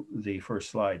to the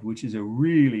first slide, which is a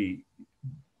really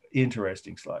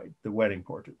interesting slide, the wedding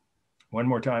portrait. One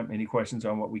more time, any questions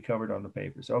on what we covered on the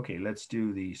papers? Okay, let's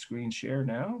do the screen share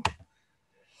now.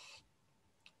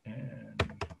 And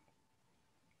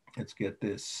let's get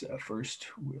this first.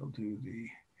 We'll do the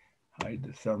hide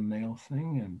the thumbnail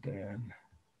thing, and then,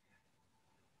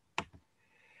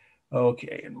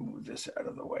 okay, and move this out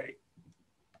of the way.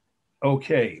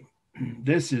 Okay,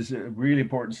 this is a really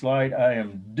important slide. I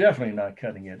am definitely not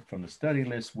cutting it from the study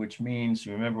list, which means,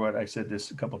 remember what I said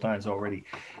this a couple of times already,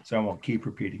 so I won't keep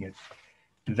repeating it,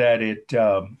 that it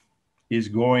is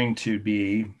going to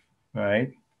be,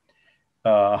 right,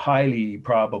 highly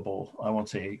probable, I won't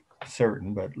say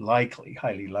certain, but likely,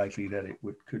 highly likely that it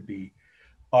could be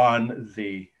on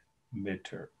the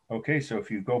midterm. Okay, so if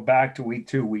you go back to week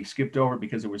 2, we skipped over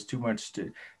because there was too much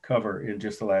to cover in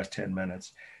just the last 10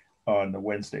 minutes on the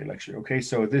Wednesday lecture. Okay,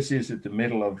 so this is at the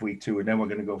middle of week 2, and then we're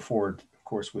going to go forward, of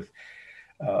course, with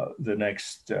the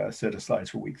next set of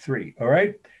slides for week 3. All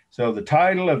right, so the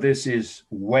title of this is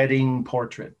Wedding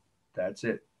Portrait. That's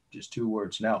it, just 2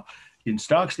 words. Now, in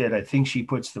Stockstead, I think she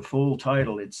puts the full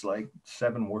title. It's like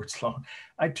 7 words long.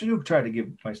 I do try to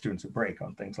give my students a break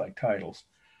on things like titles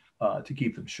to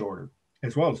keep them shorter,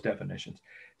 as well as definitions.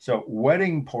 So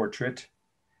wedding portrait,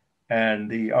 and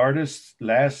the artist's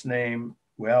last name,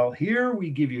 well, here we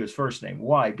give you his first name.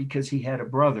 Why? Because he had a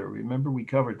brother. Remember, we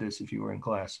covered this if you were in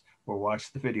class or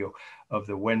watched the video of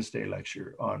the Wednesday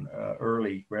lecture on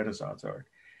early Renaissance art.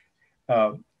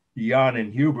 Jan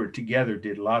and Hubert together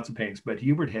did lots of paintings, but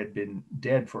Hubert had been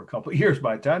dead for a couple of years.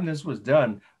 By the time this was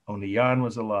done, only Jan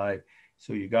was alive.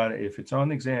 So you got to, if it's on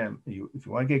the exam, if you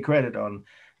want to get credit on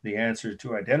the answer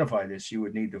to identify this, you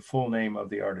would need the full name of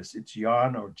the artist. It's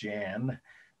Jan or Jan,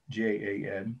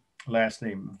 J-A-N, last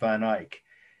name Van Eyck.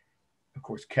 Of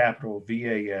course, capital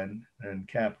V-A-N and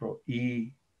capital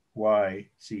E-Y-C-K.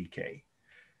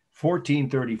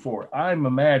 1434. I'm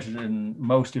imagining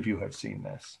most of you have seen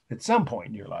this at some point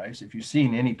in your lives. If you've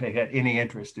seen had any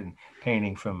interest in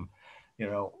painting from,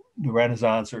 the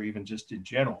Renaissance or even just in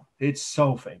general, it's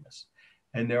so famous.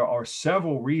 And there are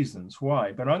several reasons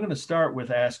why, but I'm going to start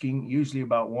with asking, usually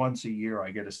about once a year,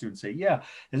 I get a student say, yeah,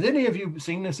 has any of you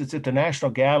seen this? It's at the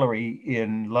National Gallery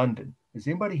in London. Has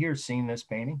anybody here seen this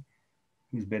painting?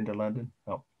 Who's been to London?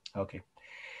 Oh, okay.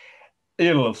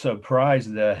 It'll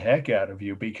surprise the heck out of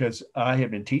you because I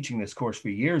have been teaching this course for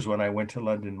years. When I went to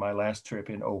London, my last trip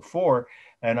in 2004,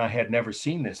 and I had never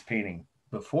seen this painting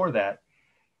before that.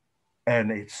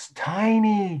 And it's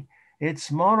tiny. It's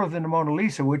smaller than the Mona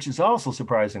Lisa, which is also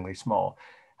surprisingly small.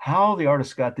 How the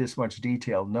artist got this much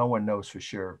detail, no one knows for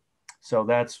sure. So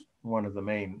that's one of the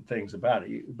main things about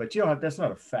it. But that's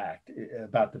not a fact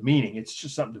about the meaning. It's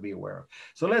just something to be aware of.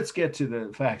 So let's get to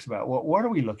the facts about what are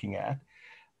we looking at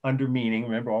under meaning.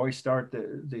 Remember, always start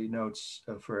the notes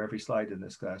for every slide in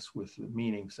this class with the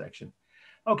meaning section.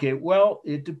 Okay, well,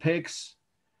 it depicts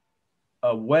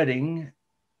a wedding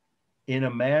in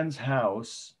a man's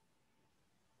house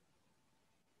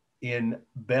in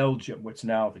Belgium, which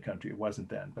now the country, it wasn't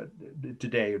then, but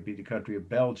today it would be the country of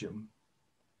Belgium,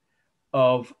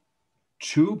 of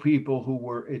 2 people who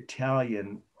were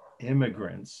Italian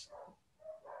immigrants.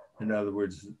 In other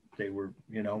words, they were,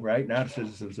 right now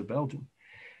citizens of Belgium.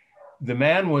 The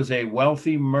man was a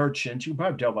wealthy merchant. You can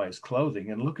probably tell by his clothing.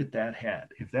 And look at that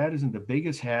hat. If that isn't the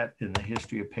biggest hat in the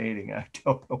history of painting, I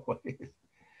don't know what it is.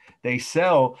 They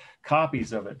sell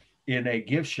copies of it in a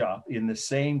gift shop in the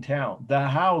same town. The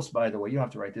house, by the way, you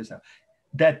have to write this down.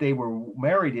 that they were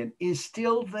married in is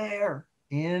still there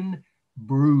in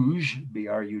Bruges,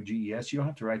 B-R-U-G-E-S. You don't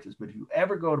have to write this, but if you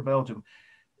ever go to Belgium,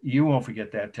 you won't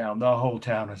forget that town. The whole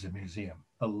town is a museum,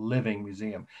 a living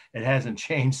museum. It hasn't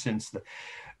changed since the,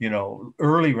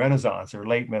 early Renaissance or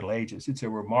late Middle Ages. It's a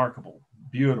remarkable,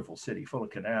 beautiful city full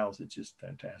of canals. It's just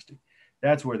fantastic.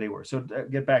 That's where they were. So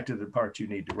get back to the part you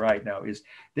need to write now. Is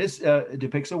this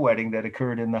depicts a wedding that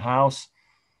occurred in the house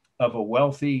of a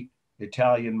wealthy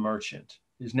Italian merchant.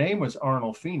 His name was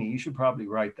Arnolfini. You should probably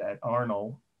write that.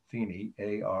 Arnolfini,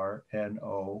 A-R-N-O-L-F-I-N-I,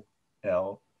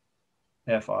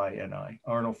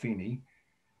 Arnolfini.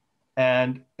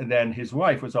 And then his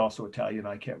wife was also Italian.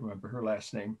 I can't remember her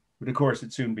last name, but of course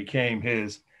it soon became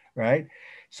his, right?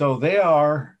 So they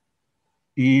are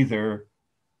either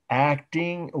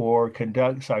acting or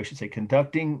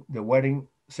conducting the wedding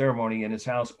ceremony in his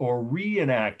house or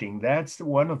reenacting. That's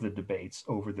one of the debates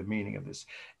over the meaning of this.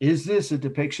 Is this a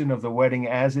depiction of the wedding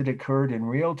as it occurred in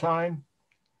real time?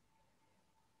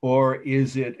 Or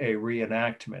is it a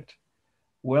reenactment?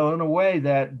 Well, in a way,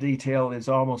 that detail is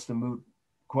almost a moot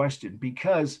question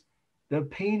because the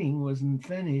painting wasn't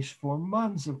finished for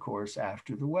months, of course,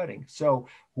 after the wedding. So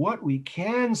what we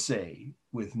can say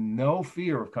with no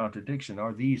fear of contradiction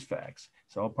are these facts.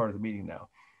 It's all part of the meeting now.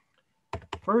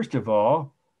 First of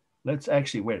all, let's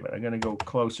actually, wait a minute, I'm going to go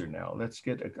closer now.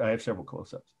 I have several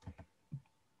close-ups.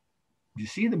 You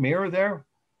see the mirror there?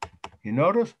 You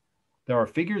notice there are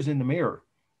figures in the mirror.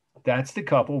 That's the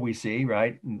couple we see,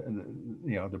 right?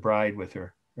 The bride with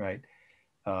her, right?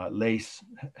 Lace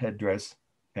headdress,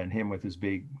 and him with his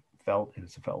big felt,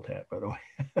 it's a felt hat, by the way,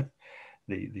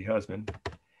 the husband.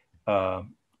 And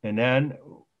then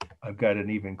I've got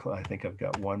I think I've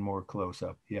got one more close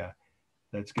up. Yeah,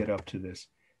 let's get up to this.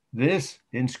 This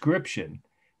inscription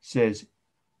says,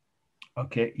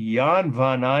 okay, Jan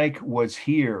van Eyck was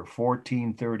here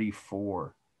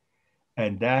 1434.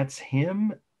 And that's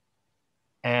him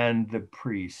and the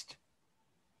priest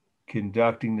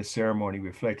conducting the ceremony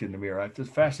reflected in the mirror. It's a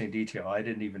fascinating detail. I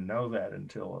didn't even know that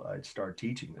until I started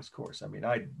teaching this course. I mean,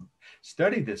 I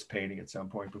studied this painting at some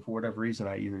point, but for whatever reason,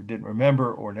 I either didn't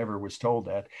remember or never was told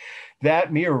that.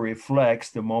 That mirror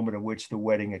reflects the moment in which the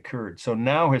wedding occurred. So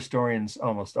now historians,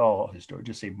 almost all historians,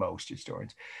 just say most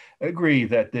historians, agree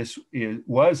that this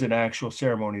was an actual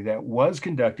ceremony that was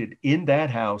conducted in that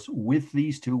house with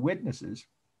these two witnesses,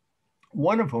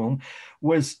 one of whom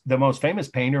was the most famous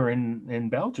painter in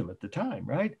Belgium at the time,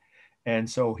 right? And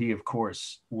so he, of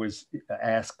course, was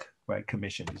asked, right,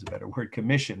 commissioned is a better word,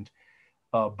 commissioned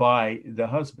by the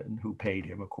husband, who paid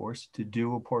him, of course, to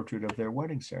do a portrait of their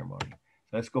wedding ceremony.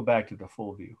 So let's go back to the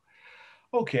full view.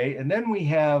 Okay, and then we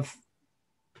have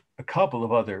a couple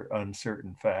of other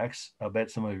uncertain facts. I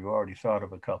bet some of you already thought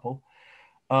of a couple.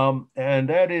 And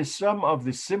that is some of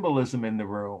the symbolism in the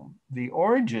room. The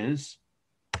oranges,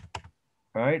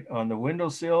 right, on the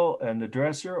windowsill and the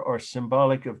dresser are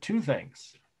symbolic of two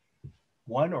things.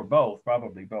 One or both,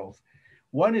 probably both.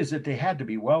 One is that they had to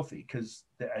be wealthy because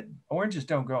oranges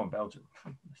don't grow in Belgium.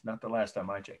 It's not the last time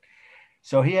I checked.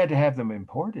 So he had to have them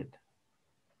imported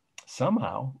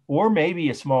somehow, or maybe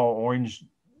a small orange,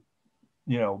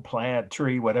 plant,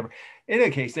 tree, whatever. In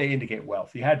any case, they indicate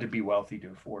wealth. You had to be wealthy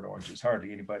to afford oranges.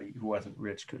 Hardly anybody who wasn't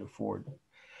rich could afford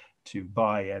to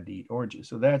buy and eat oranges.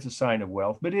 So that's a sign of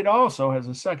wealth, but it also has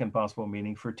a second possible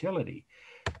meaning, fertility.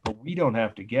 But we don't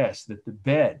have to guess that the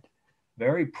bed,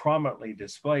 very prominently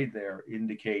displayed there,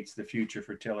 indicates the future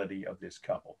fertility of this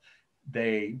couple.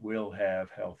 They will have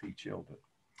healthy children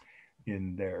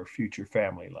in their future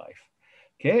family life.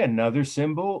 Okay, another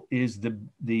symbol is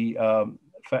I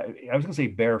was going to say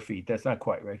bare feet. That's not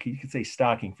quite right. You could say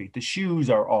stocking feet. The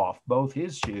shoes are off. Both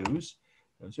his shoes,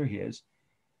 those are his,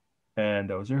 and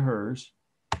those are hers.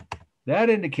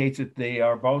 That indicates that they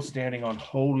are both standing on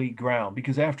holy ground,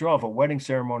 because after all, if a wedding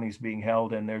ceremony is being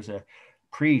held and there's a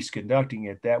priest conducting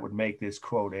it, that would make this,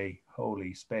 quote, a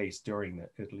holy space during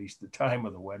at least the time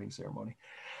of the wedding ceremony.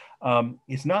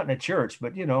 It's not in a church,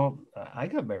 but I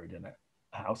got married in a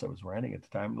house I was renting at the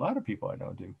time. A lot of people I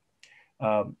know do.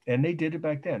 And they did it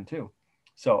back then too.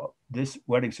 So this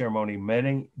wedding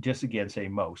ceremony, just again say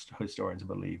most historians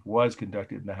believe, was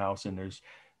conducted in the house, and there's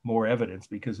more evidence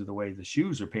because of the way the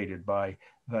shoes are painted by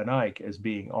Van Eyck as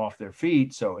being off their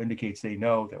feet. So indicates they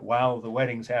know that while the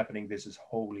wedding's happening, this is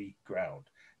holy ground.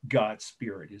 God's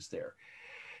spirit is there.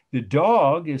 The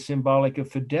dog is symbolic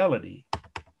of fidelity.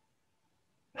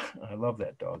 I love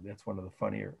that dog. That's one of the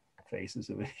funnier faces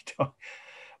of any dog.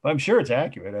 But I'm sure it's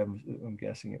accurate. I'm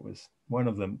guessing it was one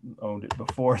of them owned it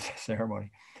before the ceremony.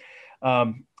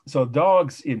 So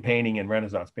dogs in painting and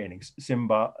Renaissance paintings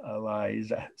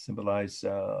symbolize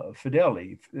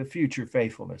fidelity, the future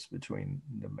faithfulness between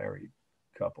the married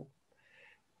couple.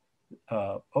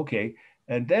 Okay,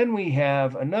 and then we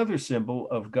have another symbol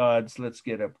of God's, let's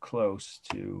get up close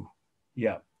to,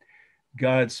 yeah,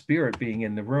 God's spirit being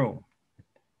in the room.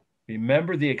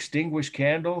 Remember the extinguished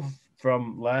candle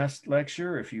from last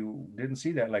lecture? If you didn't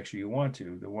see that lecture, you want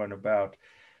to, the one about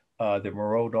the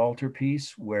Marot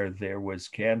altarpiece, where there was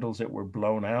candles that were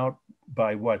blown out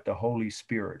by what? The Holy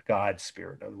Spirit, God's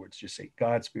Spirit. In other words, just say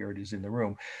God's Spirit is in the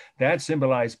room. That's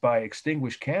symbolized by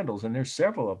extinguished candles, and there's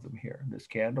several of them here. This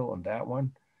candle and that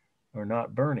one are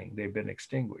not burning. They've been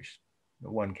extinguished. The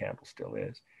one candle still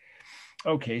is.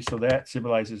 Okay, so that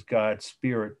symbolizes God's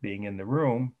Spirit being in the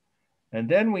room. And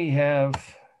then we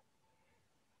have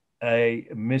a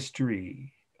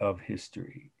mystery of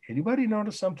history. Anybody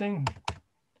notice something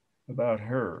about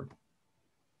her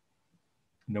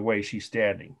and the way she's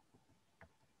standing?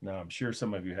 Now, I'm sure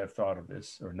some of you have thought of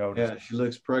this or noticed. Yeah, she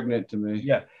looks pregnant to me.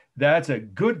 Yeah, that's a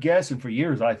good guess. And for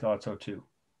years, I thought so too.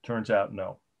 Turns out,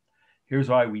 no. Here's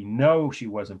why we know she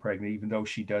wasn't pregnant, even though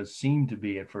she does seem to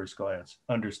be at first glance,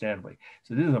 understandably.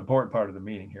 So this is an important part of the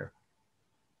meaning here.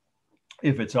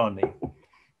 If it's on the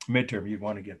midterm, you'd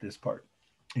want to get this part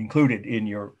included in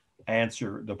your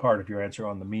answer, the part of your answer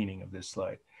on the meaning of this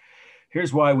slide.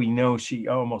 Here's why we know she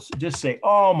almost, just say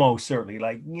almost certainly,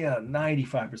 like, yeah,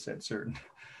 95% certain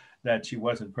that she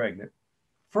wasn't pregnant.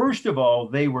 First of all,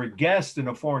 they were guests in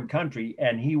a foreign country,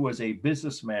 and he was a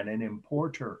businessman, an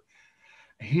importer.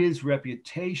 His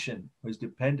reputation was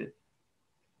dependent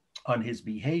on his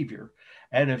behavior.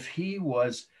 And if he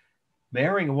was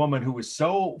marrying a woman who was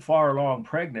so far along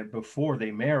pregnant before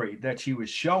they married that she was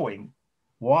showing,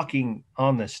 walking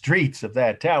on the streets of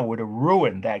that town would have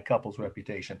ruined that couple's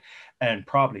reputation and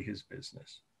probably his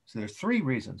business. So there's three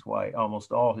reasons why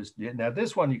almost all his, now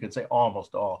this one you could say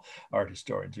almost all art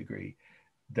historians agree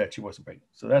that she wasn't pregnant.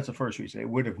 So that's the first reason. It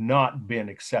would have not been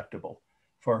acceptable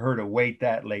for her to wait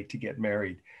that late to get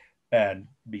married and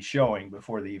be showing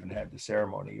before they even had the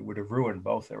ceremony. It would have ruined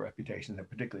both their reputations, and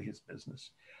particularly his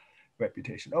business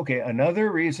reputation. Okay,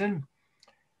 another reason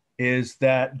is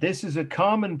that this is a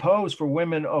common pose for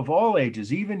women of all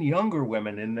ages, even younger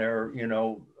women in their,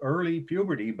 early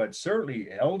puberty, but certainly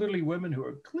elderly women who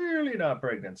are clearly not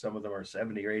pregnant. Some of them are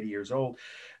 70 or 80 years old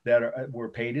that were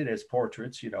painted as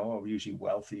portraits, usually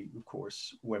wealthy, of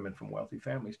course, women from wealthy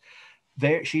families.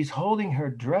 She's holding her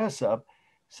dress up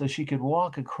so she could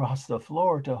walk across the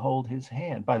floor to hold his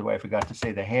hand. By the way, I forgot to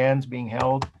say the hands being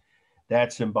held,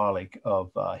 that's symbolic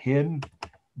of him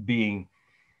being,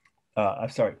 I'm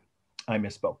sorry, I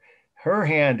misspoke. Her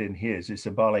hand in his is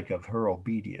symbolic of her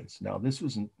obedience. Now, this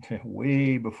was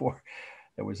way before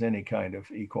there was any kind of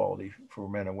equality for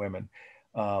men and women.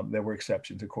 There were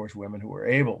exceptions, of course, women who were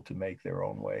able to make their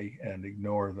own way and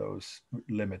ignore those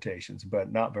limitations,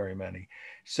 but not very many.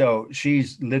 So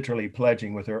she's literally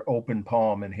pledging with her open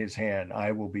palm in his hand,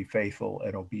 I will be faithful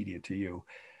and obedient to you,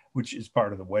 which is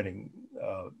part of the wedding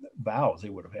vows they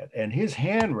would have had. And his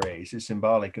hand raise is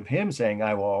symbolic of him saying,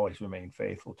 I will always remain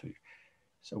faithful to you.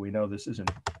 So we know this isn't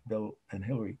Bill and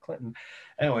Hillary Clinton.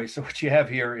 Anyway, so what you have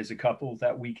here is a couple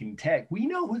that we can tag. We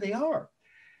know who they are.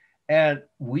 And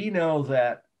we know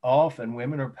that often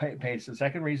women are painted. The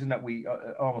second reason that we,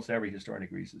 almost every historian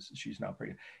agrees is she's not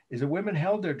pregnant, is that women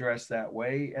held their dress that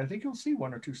way. And I think you'll see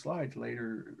one or two slides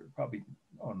later, probably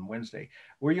on Wednesday,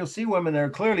 where you'll see women that are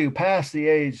clearly past the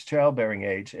age, childbearing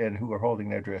age, and who are holding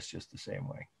their dress just the same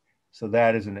way. So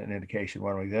that isn't an indication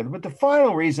one way or the other. But the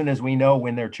final reason is we know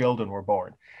when their children were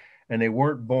born. And they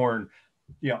weren't born,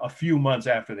 a few months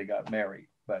after they got married.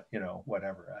 But,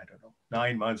 whatever, I don't know,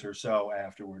 9 months or so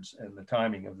afterwards, and the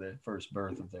timing of the first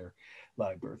birth of their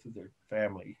live birth of their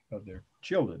family, of their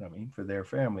children, for their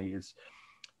family it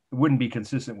wouldn't be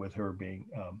consistent with her being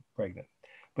pregnant.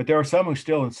 But there are some who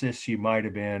still insist she might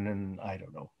have been, and I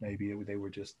don't know, maybe they were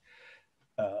just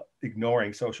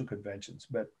ignoring social conventions,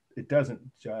 but it doesn't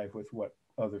jive with what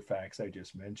other facts I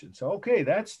just mentioned. So, okay,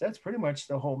 that's pretty much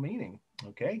the whole meaning,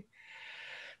 okay?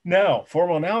 Now,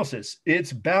 formal analysis,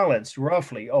 it's balanced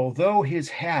roughly, although his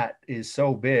hat is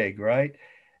so big, right?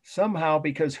 Somehow,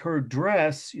 because her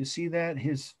dress, you see that,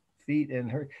 his feet and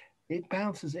her, it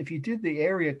bounces. If you did the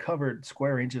area covered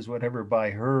square inches, whatever, by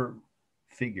her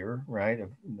figure, right, of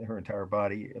her entire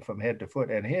body from head to foot,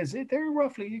 and his, they're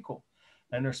roughly equal,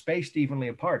 and they're spaced evenly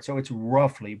apart, so it's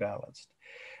roughly balanced.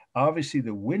 Obviously,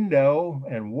 the window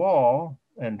and wall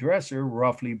and dresser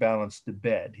roughly balance the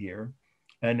bed here.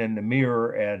 And then the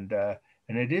mirror, and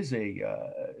it is a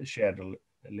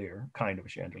chandelier, kind of a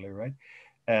chandelier, right?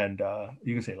 And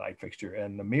you can say light fixture.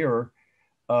 And the mirror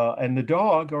and the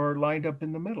dog are lined up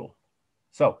in the middle.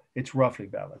 So it's roughly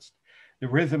balanced. The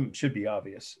rhythm should be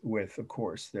obvious with, of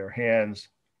course, their hands,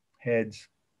 heads,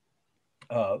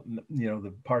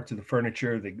 the parts of the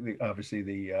furniture, obviously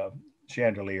the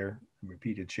chandelier,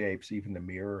 repeated shapes, even the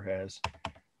mirror has,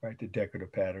 right? The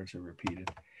decorative patterns are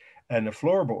repeated, and the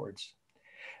floorboards.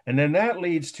 And then that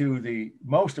leads to the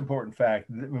most important fact.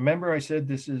 Remember I said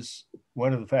this is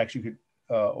one of the facts you could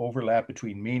overlap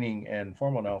between meaning and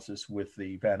formal analysis with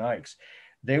the Van Eycks.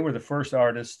 They were the first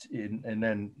artists and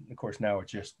then of course now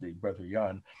it's just the brother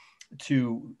Jan,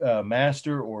 to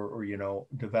master or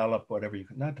develop whatever you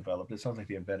could not develop. It sounds like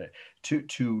they invented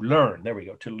to learn. There we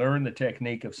go. To learn the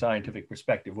technique of scientific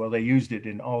perspective. Well, they used it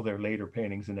in all their later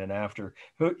paintings, and then after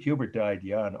Hubert died,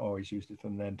 Jan always used it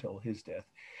from then till his death.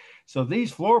 So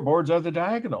these floorboards are the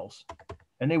diagonals,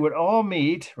 and they would all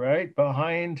meet right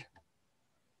behind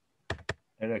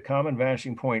at a common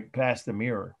vanishing point past the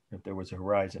mirror if there was a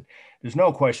horizon. There's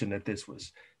no question that this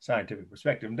was scientific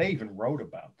perspective. And they even wrote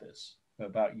about this,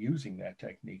 about using that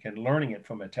technique and learning it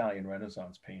from Italian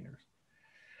Renaissance painters.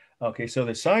 Okay, so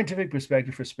the scientific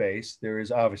perspective for space, there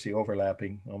is obviously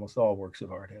overlapping. Almost all works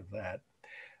of art have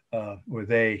that, where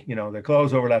they, their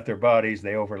clothes overlap their bodies,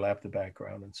 they overlap the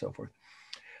background and so forth.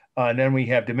 And then we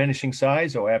have diminishing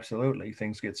size. Oh, absolutely.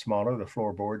 Things get smaller, the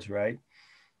floorboards, right?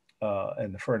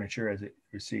 And the furniture as it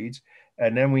recedes.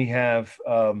 And then we have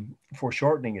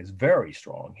foreshortening is very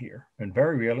strong here and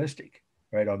very realistic,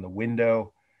 right? On the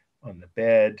window, on the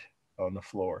bed, on the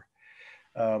floor.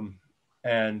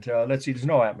 Let's see, there's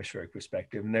no atmospheric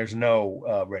perspective and there's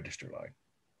no register line.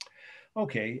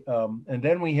 Okay, and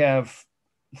then we have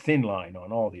thin line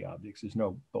on all the objects. There's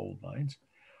no bold lines.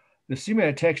 The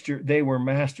schematic texture, they were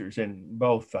masters in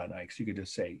both Van Eycks. You could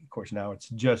just say, of course, now it's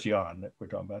just Jan that we're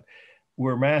talking about.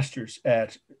 We're masters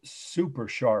at super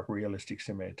sharp, realistic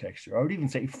schematic texture. I would even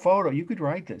say photo. You could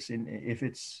write this if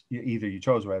it's either you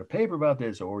chose to write a paper about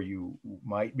this or you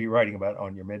might be writing about it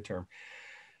on your midterm.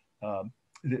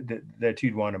 That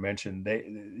you'd want to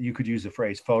mention. You could use the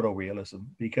phrase photorealism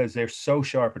because they're so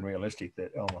sharp and realistic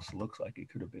that it almost looks like it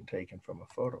could have been taken from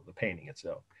a photo, the painting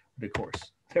itself. But of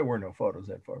course, there were no photos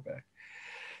that far back.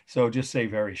 So just say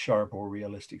very sharp or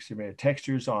realistic schematic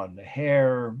textures on the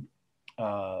hair,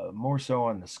 more so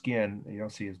on the skin. You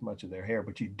don't see as much of their hair,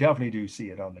 but you definitely do see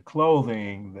it on the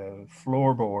clothing, the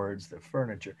floorboards, the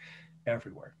furniture,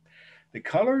 everywhere. The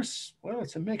colors, well,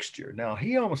 it's a mixture. Now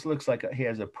he almost looks like he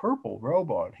has a purple robe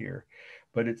on here,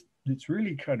 but it's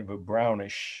really kind of a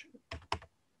brownish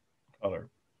color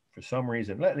for some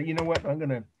reason. You know what? I'm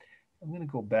gonna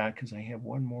go back because I have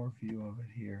one more view of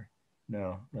it here.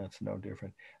 No, that's no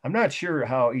different. I'm not sure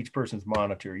how each person's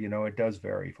monitor, it does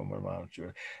vary from one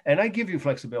monitor. And I give you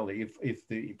flexibility. If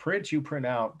the print you print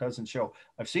out doesn't show,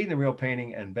 I've seen the real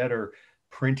painting and better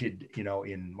printed,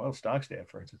 in, Stockstaff,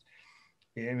 for instance,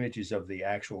 images of the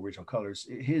actual original colors.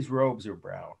 His robes are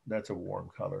brown. That's a warm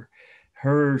color.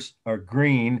 Hers are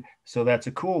green. So that's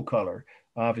a cool color.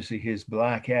 Obviously, his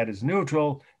black hat is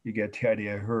neutral. You get the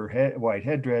idea. Her white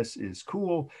headdress is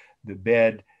cool. The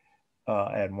bed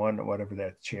and whatever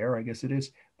that chair, I guess it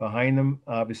is, behind them,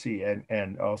 obviously,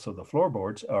 and also the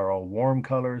floorboards are all warm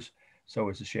colors. So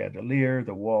is the chandelier.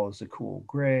 The wall is a cool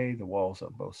gray. The walls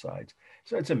on both sides.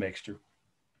 So it's a mixture.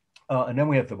 And then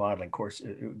we have the modeling, of course,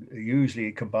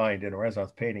 usually combined in a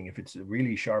Renaissance painting. If it's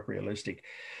really sharp, realistic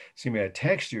schematic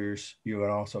textures, you would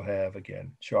also have,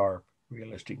 again, sharp,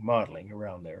 realistic modeling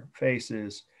around their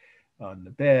faces, on the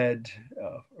bed,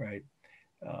 right?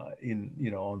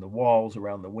 On the walls,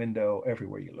 around the window,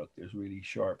 everywhere you look, there's really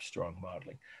sharp, strong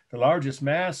modeling. The largest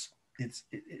mass, it's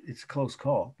a close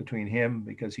call between him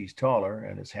because he's taller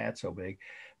and his hat's so big.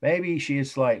 Maybe she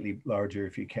is slightly larger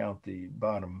if you count the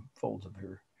bottom folds of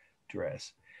her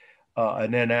dress.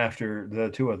 And then after the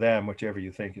two of them, whichever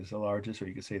you think is the largest, or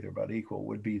you could say they're about equal,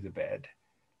 would be the bed,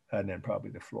 and then probably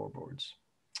the floorboards.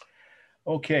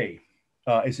 Okay,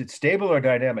 is it stable or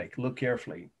dynamic? Look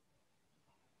carefully.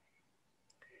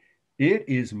 It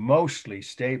is mostly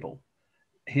stable.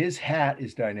 His hat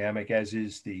is dynamic, as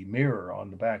is the mirror on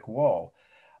the back wall.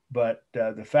 But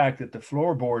the fact that the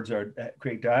floorboards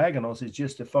create diagonals is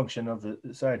just a function of the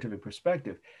scientific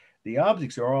perspective. The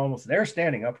objects are they're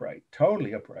standing upright,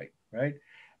 totally upright, right?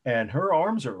 And her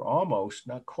arms are almost,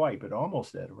 not quite, but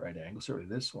almost at a right angle.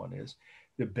 Certainly this one is.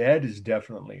 The bed is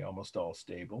definitely almost all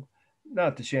stable.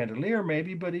 Not the chandelier,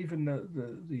 maybe, but even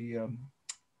the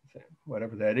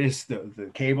whatever that is,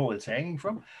 the cable it's hanging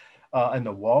from, and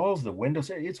the walls, the windows,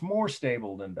 it's more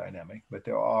stable than dynamic, but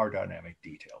there are dynamic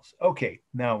details. Okay,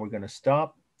 now we're going to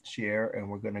stop share and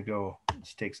we're going to go,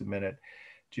 this takes a minute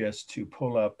just to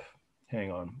pull up, hang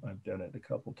on, I've done it a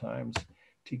couple times,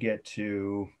 to get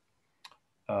to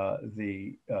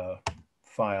the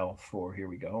file for, here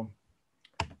we go,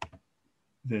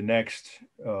 the next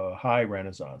high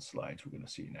Renaissance slides we're going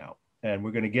to see now. And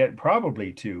we're going to get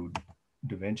probably to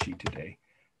Da Vinci today.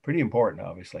 Pretty important,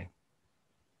 obviously.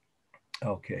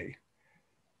 Okay.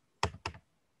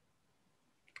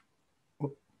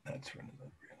 Whoop, that's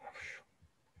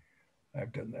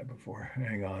I've done that before.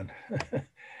 Hang on.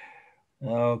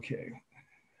 Okay.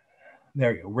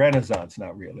 There you go. Renaissance,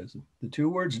 not realism. The two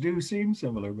words do seem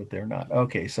similar, but they're not.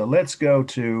 Okay, so let's go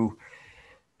to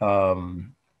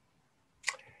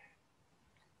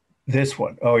this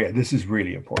one. Oh yeah, this is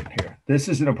really important here. This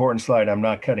is an important slide. I'm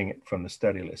not cutting it from the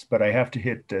study list, but I have to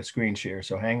hit screen share.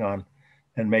 So hang on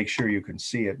and make sure you can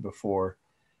see it before,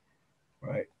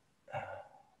 right?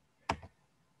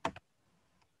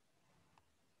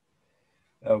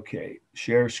 Okay,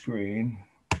 share screen.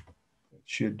 It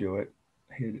should do it.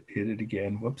 Hit it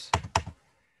again. Whoops.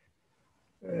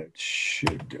 It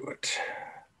should do it.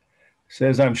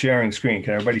 Says I'm sharing screen.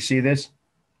 Can everybody see this?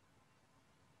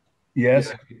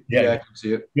 Yes? Yeah, I can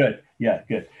see it. Good. Yeah,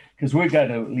 good. Because we've got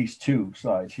at least two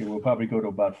slides here. We'll probably go to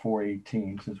about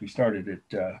 418 since we started at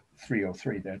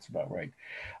 303. That's about right.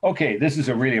 Okay, this is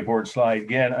a really important slide.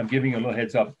 Again, I'm giving you a little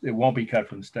heads up. It won't be cut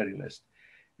from the study list.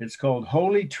 It's called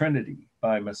Holy Trinity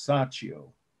by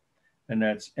Masaccio. And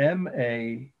that's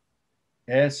Masaccio.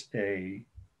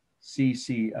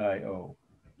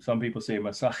 Some people say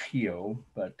Masaccio,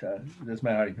 but it doesn't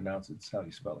matter how you pronounce it. It's how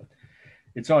you spell it.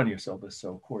 It's on your syllabus,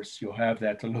 so of course you'll have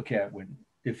that to look at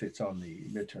if it's on the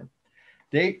midterm.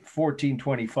 Date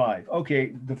 1425.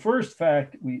 Okay, the first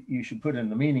fact you should put in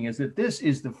the meaning is that this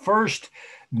is the first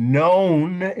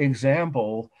known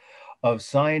example of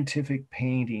scientific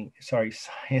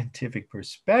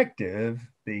perspective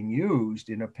being used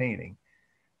in a painting.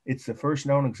 It's the first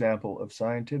known example of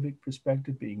scientific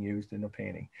perspective being used in a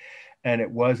painting. And it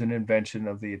was an invention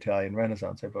of the Italian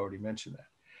Renaissance. I've already mentioned that.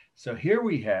 So here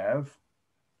we have,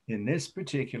 in this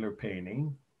particular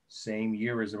painting, same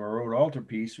year as the Marot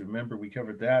altarpiece. Remember, we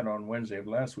covered that on Wednesday of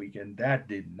last week, and that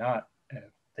did not,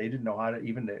 they didn't know how to,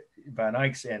 even Van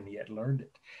Eyck's end, he had learned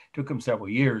it. It took him several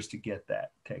years to get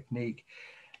that technique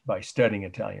by studying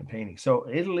Italian painting. So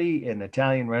Italy and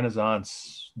Italian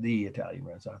Renaissance, the Italian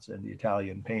Renaissance and the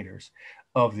Italian painters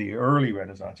of the early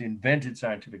Renaissance invented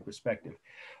scientific perspective.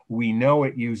 We know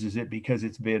it uses it because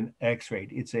it's been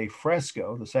x-rayed. It's a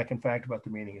fresco. The second fact about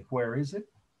the meaning is, where is it?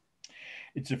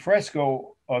 It's a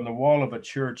fresco on the wall of a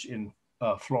church in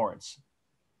Florence,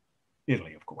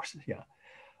 Italy, of course, yeah.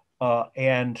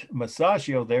 And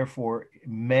Masaccio, therefore,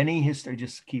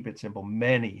 just keep it simple,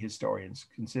 many historians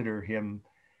consider him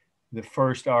the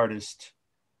first artist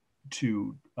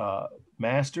to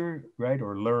master, right,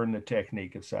 or learn the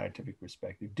technique of scientific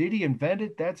perspective. Did he invent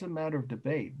it? That's a matter of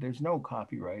debate. There's no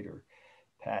copyright or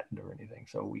patent or anything,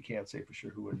 so we can't say for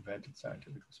sure who invented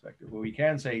scientific perspective. But we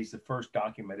can say he's the first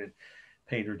documented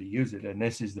painter to use it, and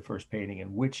this is the first painting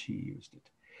in which he used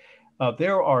it.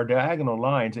 There are diagonal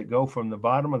lines that go from the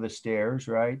bottom of the stairs,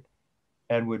 right,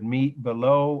 and would meet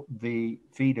below the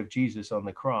feet of Jesus on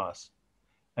the cross.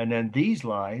 And then these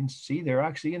lines, see, they're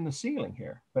actually in the ceiling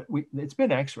here, but it's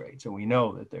been x-rayed, so we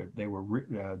know that they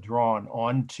were drawn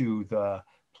onto the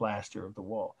plaster of the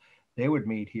wall. They would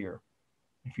meet here.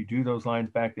 If you do those lines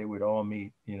back, they would all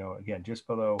meet, again, just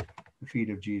below the feet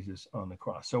of Jesus on the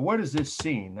cross. So what is this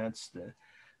scene? That's the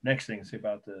next thing to say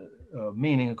about the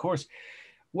meaning, of course.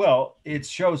 Well, it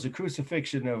shows the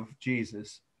crucifixion of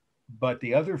Jesus, but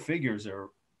the other figures are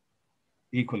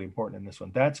equally important in this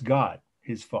one. That's God,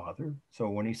 his Father. So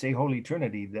when you say Holy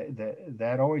Trinity,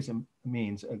 that always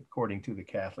means, according to the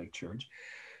Catholic Church,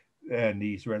 and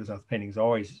these Renaissance paintings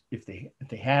always, if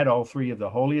they had all three of the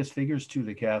holiest figures to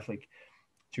the Catholic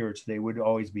Church, they would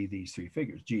always be these three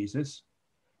figures: Jesus,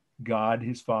 God,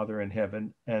 his Father in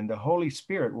heaven, and the Holy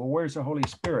Spirit. Well, where's the Holy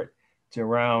Spirit? It's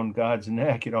around God's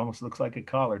neck. It almost looks like a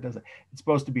collar, doesn't it? It's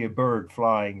supposed to be a bird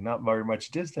flying, not very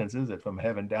much distance, is it, from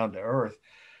heaven down to earth,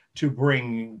 to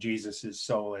bring Jesus's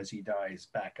soul as he dies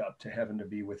back up to heaven to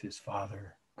be with his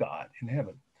Father, God in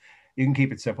heaven. You can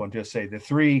keep it simple and just say the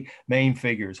three main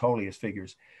figures, holiest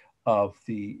figures of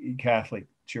the Catholic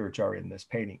Church are in this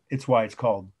painting. It's why it's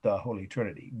called the Holy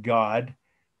Trinity: God,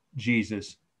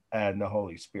 Jesus, and the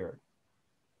Holy Spirit,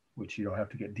 which you don't have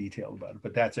to get detailed about it,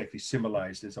 but that's actually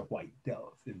symbolized as a white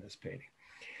dove in this painting.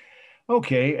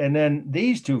 Okay, and then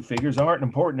these two figures aren't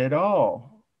important at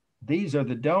all. These are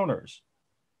the donors.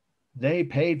 They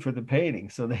paid for the painting,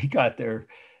 so they got their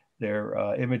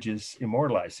images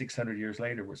immortalized. 600 years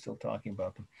later, we're still talking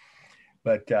about them.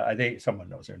 But someone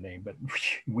knows their name, but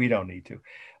we don't need to.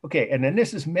 Okay, and then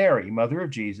this is Mary, mother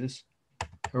of Jesus,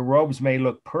 Her robes may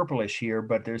look purplish here,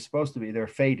 but they're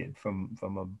faded from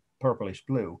a purplish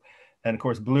blue. And of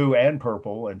course, blue and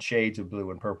purple and shades of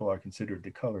blue and purple are considered the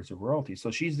colors of royalty.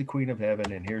 So she's the queen of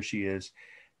heaven, and here she is.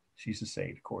 She's a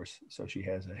saint, of course, so she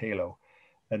has a halo.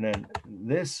 And then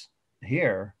this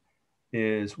here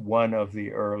is one of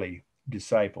the early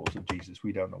disciples of Jesus.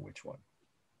 We don't know which one.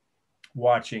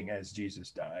 Watching as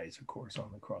Jesus dies, of course, on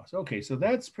the cross. Okay, so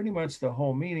that's pretty much the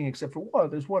whole meaning, except for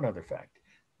there's one other fact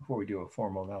before we do a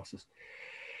formal analysis.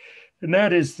 And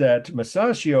that is that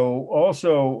Masaccio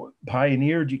also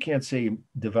pioneered, you can't say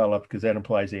developed because that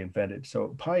implies they invented.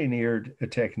 So pioneered a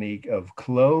technique of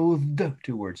clothed,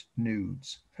 2 words,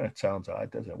 nudes. That sounds odd,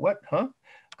 doesn't it? What, huh?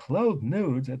 Clothed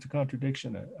nudes? That's a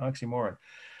contradiction, an oxymoron.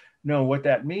 No, what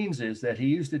that means is that he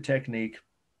used a technique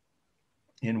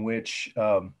in which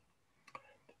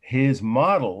his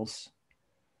models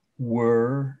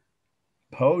were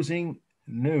posing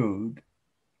nude.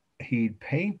 He'd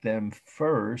paint them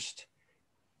first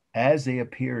as they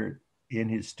appeared in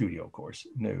his studio, of course,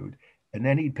 nude, and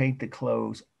then he'd paint the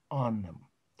clothes on them.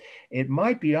 It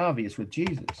might be obvious with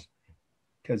Jesus,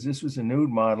 because this was a nude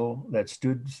model that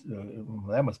stood,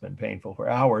 that must have been painful for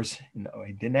hours.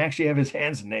 He didn't actually have his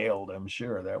hands nailed, I'm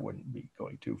sure. That wouldn't be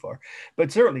going too far,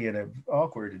 but certainly in an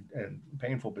awkward and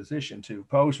painful position to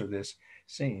pose for this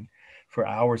scene for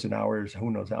hours and hours,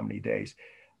 who knows how many days.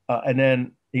 And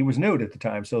then he was nude at the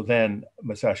time. So then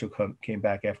Masaccio came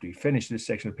back after he finished this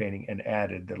section of painting and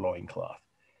added the loincloth.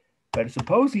 But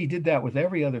suppose he did that with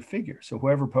every other figure. So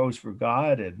whoever posed for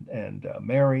God and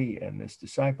Mary and this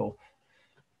disciple,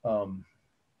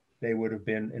 they would have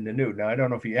been in the nude. Now, I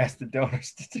don't know if he asked the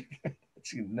donors to do that.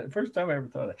 It's the first time I ever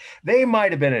thought of that. They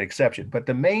might have been an exception, but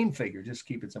the main figure, just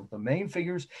keep it simple, the main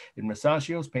figures in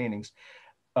Masaccio's paintings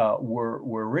were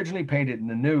originally painted in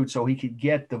the nude so he could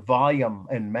get the volume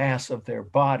and mass of their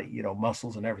body,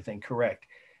 muscles and everything correct.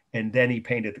 And then he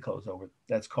painted the clothes over.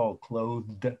 That's called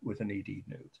clothed with an ED,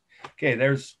 nudes. Okay,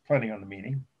 there's plenty on the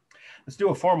meaning. Let's do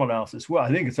a formal analysis. Well,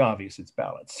 I think it's obvious it's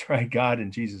balanced, right? God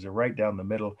and Jesus are right down the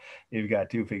middle. You've got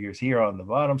 2 figures here on the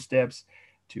bottom steps,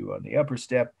 2 on the upper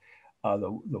step.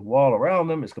 The wall around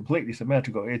them is completely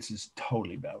symmetrical. It's just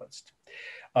totally balanced.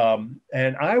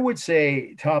 And I would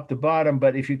say top to bottom,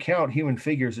 but if you count human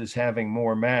figures as having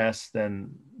more mass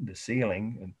than the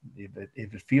ceiling, and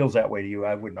if it feels that way to you,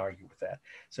 I wouldn't argue with that.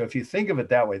 So if you think of it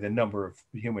that way, the number of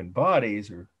human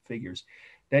bodies or figures,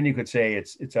 then you could say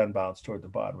it's unbalanced toward the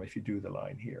bottom if you do the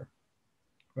line here,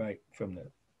 right, from the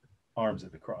arms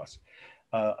of the cross.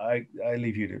 I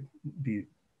leave you to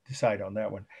decide on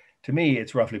that one. To me,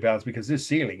 it's roughly balanced because this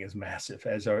ceiling is massive,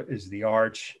 as is the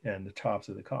arch and the tops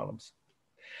of the columns.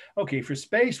 Okay, for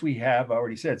space, we have, I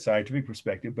already said, scientific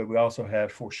perspective, but we also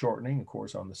have foreshortening, of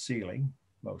course, on the ceiling,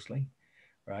 mostly,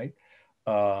 right?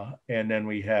 And then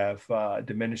we have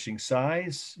diminishing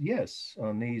size, yes,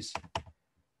 on these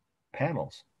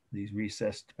panels, these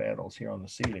recessed panels here on the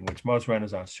ceiling, which most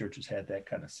Renaissance churches had that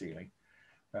kind of ceiling,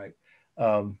 right?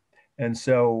 And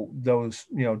so those,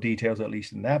 details, at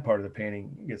least in that part of the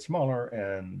painting, get smaller,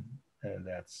 and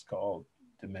that's called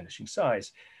diminishing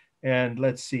size. And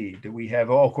let's see, do we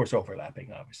have, of course,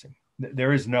 overlapping, obviously.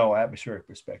 There is no atmospheric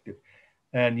perspective.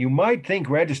 And you might think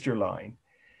register line.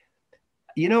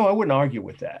 I wouldn't argue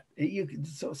with that.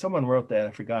 Someone wrote that,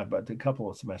 I forgot, but a couple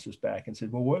of semesters back and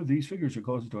said, well, these figures are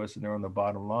closer to us and they're on the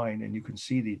bottom line and you can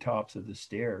see the tops of the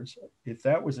stairs. If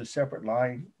that was a separate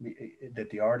line that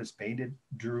the artist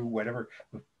drew, whatever,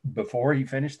 before he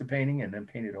finished the painting and then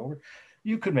painted over,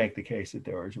 you could make the case that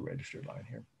there is a registered line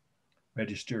here.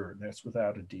 Register, that's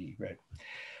without a D, right?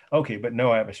 Okay, but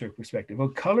no atmospheric perspective. Well,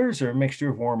 colors are a mixture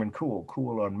of warm and cool.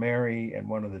 Cool on Mary and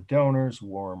one of the donors,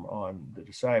 warm on the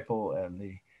disciple and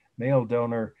the male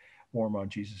donor, warm on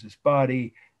Jesus's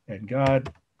body, and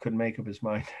God couldn't make up his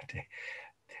mind that day.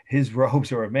 His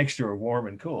robes are a mixture of warm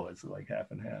and cool. It's like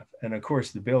half and half. And of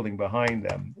course, the building behind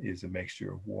them is a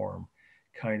mixture of warm,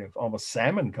 kind of almost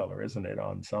salmon color, isn't it,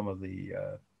 on some of the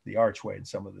archway and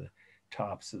some of the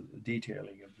tops of the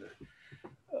detailing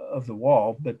of the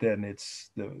wall, but then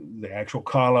it's the actual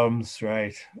columns,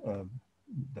 right?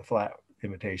 The flat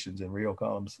imitations and real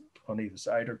columns on either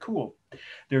side are cool.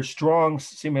 There's strong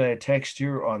simulated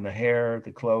texture on the hair,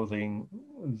 the clothing,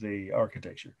 the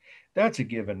architecture. That's a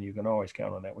given. You can always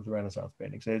count on that with Renaissance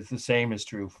paintings. It's the same is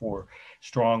true for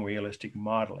strong realistic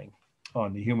modeling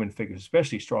on the human figures,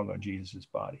 especially strong on Jesus's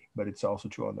body, but it's also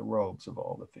true on the robes of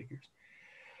all the figures.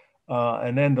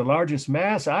 And then the largest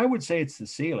mass, I would say it's the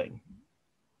ceiling,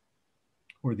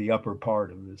 or the upper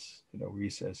part of this,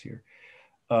 recess here.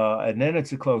 And then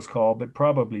it's a close call, but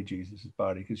probably Jesus's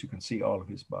body, because you can see all of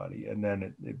his body. And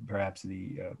then perhaps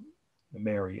the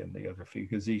Mary and the other figure,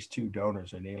 because these two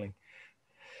donors are kneeling.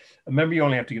 Remember, you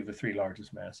only have to give the three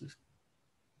largest masses.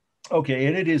 Okay,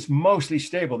 and it is mostly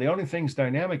stable. The only things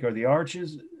dynamic are the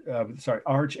arches,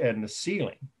 arch and the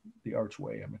ceiling, the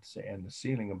archway, I meant to say, and the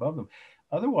ceiling above them.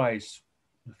 Otherwise,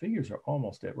 the figures are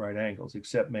almost at right angles,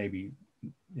 except maybe,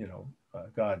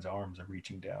 God's arms are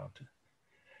reaching down to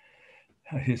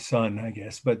his son, I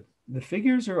guess. But the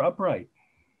figures are upright.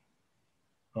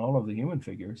 All of the human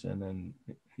figures, and then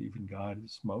even God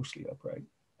is mostly upright.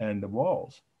 And the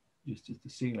walls, just as the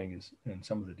ceiling is, and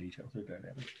some of the details are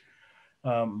dynamic.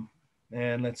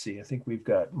 And let's see, I think we've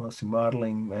got mostly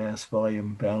modeling, mass,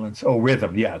 volume, balance. Oh,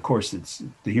 rhythm. Yeah, of course, it's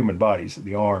the human bodies,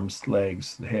 the arms,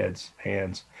 legs, the heads,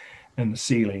 hands, and the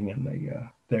ceiling and the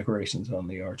decorations on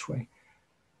the archway.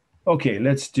 Okay,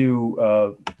 let's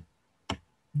do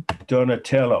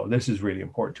Donatello. This is really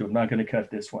important too. I'm not going to cut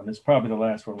this one. It's probably the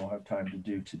last one we'll have time to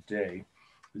do today.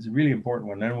 It's a really important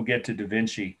one. Then we'll get to Da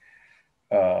Vinci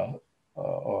on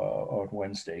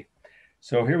Wednesday.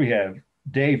 So here we have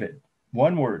David.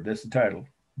 One word, that's the title,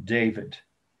 David.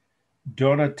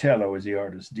 Donatello is the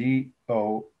artist,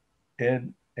 Donatello,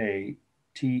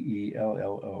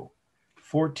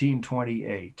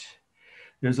 1428.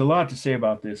 There's a lot to say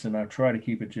about this, and I'll try to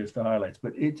keep it just the highlights,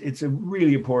 but it's a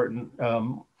really important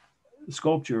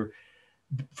sculpture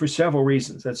for several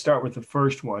reasons. Let's start with the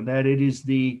first one, that it is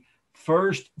the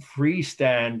first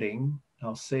freestanding,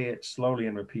 I'll say it slowly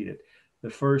and repeat it, the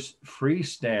first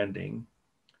freestanding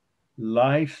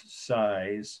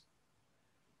life-size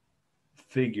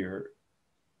figure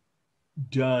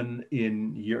done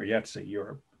in Europe, you have to say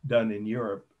Europe, done in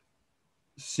Europe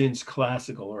since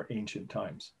classical or ancient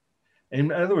times.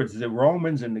 In other words, the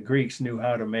Romans and the Greeks knew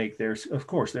how to make of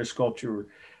course, their sculpture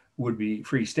would be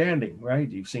freestanding,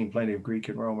 right? You've seen plenty of Greek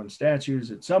and Roman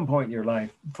statues at some point in your life,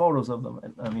 photos of them.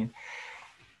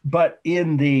 But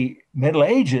in the Middle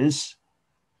Ages,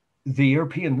 the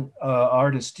European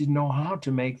artists didn't know how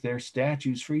to make their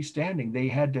statues freestanding. They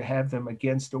had to have them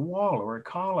against a wall or a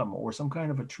column or some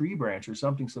kind of a tree branch or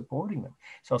something supporting them.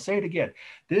 So I'll say it again.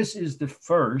 This is the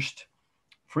first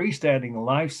freestanding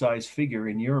life-size figure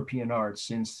in European art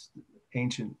since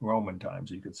ancient Roman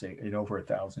times, you could say, in over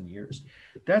 1,000 years.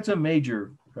 That's a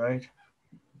major, right,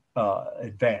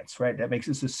 advance, right? That makes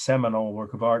this a seminal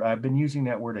work of art. I've been using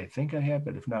that word, I think I have,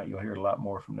 but if not, you'll hear it a lot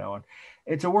more from now on.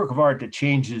 It's a work of art that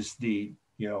changes the,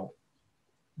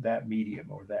 that medium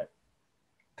or that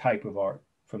type of art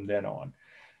from then on.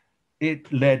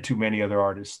 It led to many other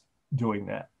artists doing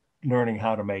that, learning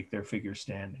how to make their figure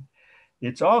standing.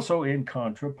 It's also in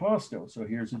contrapposto. So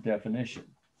here's a definition.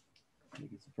 I think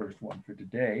it's the first one for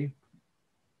today.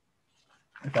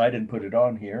 If I didn't put it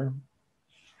on here,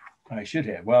 I should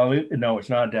have. Well, no,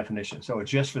 it's not a definition. So it's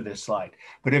just for this slide.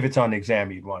 But if it's on the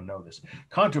exam, you'd want to know this.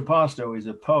 Contrapposto is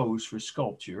a pose for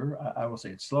sculpture. I will say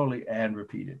it slowly and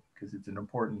repeat it because it's an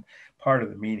important part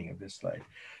of the meaning of this slide.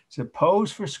 It's a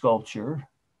pose for sculpture.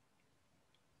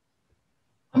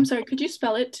 I'm sorry, could you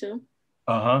spell it too?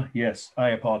 Yes,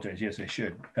 I apologize. Yes, I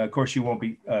should. Of course, you won't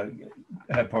be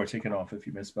have parts taken off if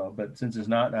you misspell, but since it's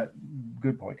not,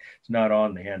 good point, it's not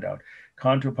on the handout.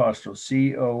 Contrapposto,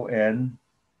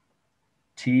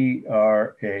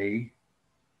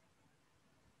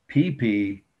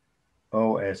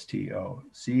 C-O-N-T-R-A-P-P-O-S-T-O,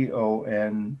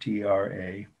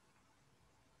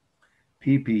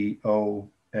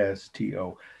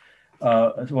 C-O-N-T-R-A-P-P-O-S-T-O.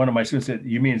 One of my students said,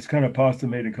 you mean it's Contra Costa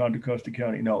made in Contra Costa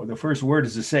County? No, the first word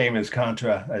is the same as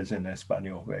Contra, as in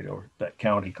Espanol, right? Or that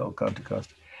county called Contra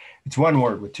Costa. It's one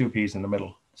word with two P's in the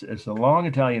middle. It's a long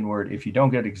Italian word. If you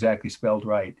don't get it exactly spelled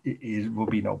right, it will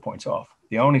be no points off.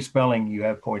 The only spelling you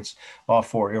have points off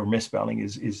for or misspelling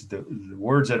is the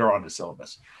words that are on the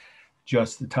syllabus,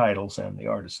 just the titles and the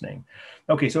artist's name.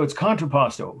 Okay, so it's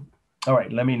contrapposto. All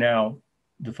right, let me now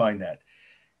define that.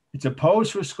 It's a pose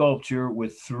for sculpture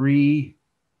with three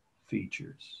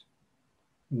features.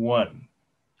 One,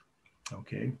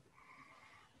 okay,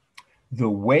 the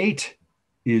weight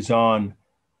is on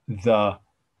the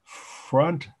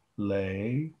front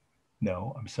leg.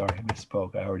 No, I'm sorry, I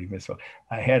misspoke. I already misspoke.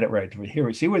 I had it right.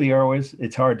 Here, see where the arrow is?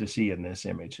 It's hard to see in this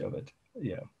image of it.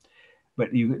 Yeah,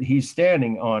 but he's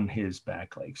standing on his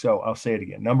back leg. So I'll say it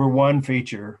again. Number one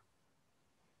feature,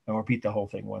 I'll repeat the whole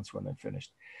thing once when I'm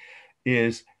finished,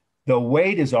 is the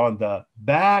weight is on the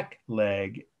back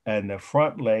leg and the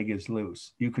front leg is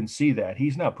loose. You can see that.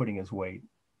 He's not putting his weight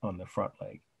on the front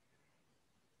leg.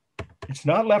 It's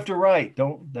not left or right.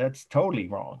 That's totally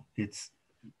wrong. It's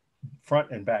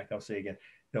front and back. I'll say again.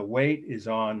 The weight is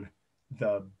on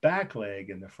the back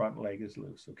leg and the front leg is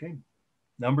loose. Okay.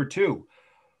 Number two,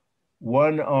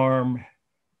 one arm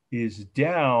is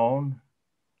down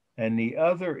and the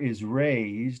other is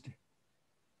raised,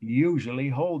 usually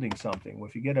holding something. Well,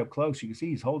 if you get up close, you can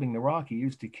see he's holding the rock he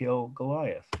used to kill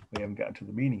Goliath. We haven't gotten to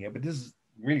the meaning yet, but this is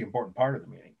a really important part of the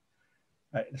meaning.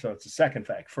 So it's the second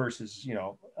fact. First is,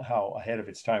 how ahead of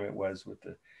its time it was with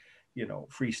the,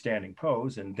 freestanding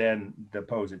pose. And then the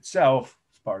pose itself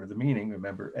is part of the meaning,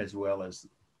 remember, as well as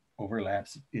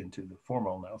overlaps into the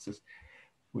formal analysis,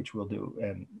 which we'll do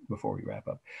and before we wrap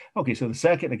up. Okay, so the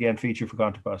second, again, feature for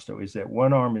contrapposto is that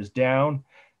one arm is down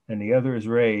and the other is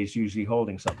raised, usually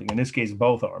holding something. In this case,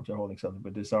 both arms are holding something,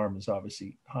 but this arm is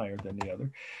obviously higher than the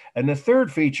other. And the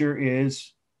third feature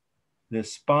is the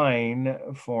spine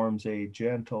forms a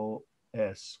gentle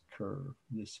S curve.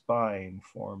 The spine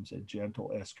forms a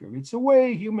gentle S curve. It's the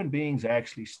way human beings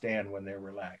actually stand when they're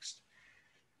relaxed.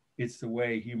 It's the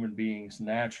way human beings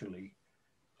naturally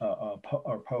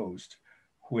are posed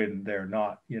when they're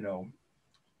not,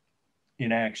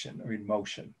 in action or in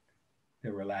motion.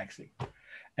 They're relaxing.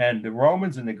 And the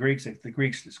Romans and the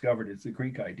Greeks discovered it's the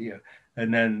Greek idea.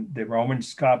 And then the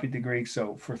Romans copied the Greeks.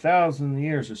 So for thousands of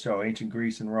years or so, ancient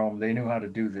Greece and Rome, they knew how to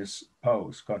do this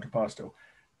pose, contrapposto.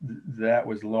 That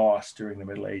was lost during the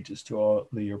Middle Ages to all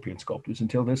the European sculptors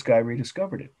until this guy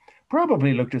rediscovered it.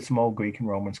 Probably looked at some old Greek and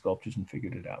Roman sculptures and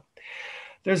figured it out.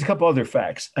 There's a couple other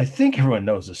facts. I think everyone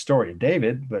knows the story of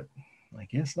David, but I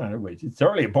guess not everybody. It's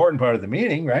certainly an important part of the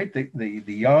meaning, right? The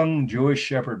young Jewish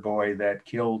shepherd boy that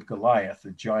killed Goliath,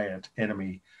 the giant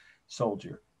enemy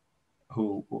soldier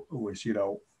who was,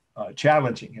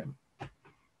 challenging him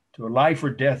to a life or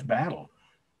death battle.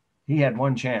 He had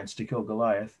one chance to kill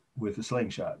Goliath with a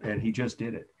slingshot, and he just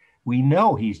did it. We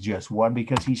know he's just won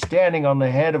because he's standing on the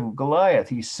head of Goliath.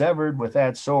 He severed with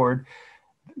that sword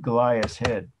Goliath's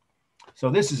head. So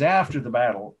this is after the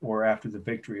battle or after the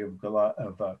victory of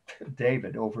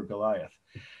David over Goliath.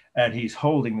 And he's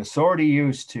holding the sword he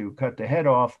used to cut the head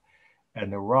off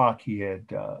and the rock he had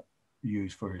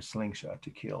used for his slingshot to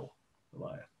kill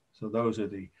Goliath. So those are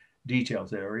the details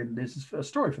that are in. This is a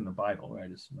story from the Bible,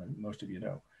 right? As most of you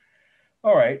know.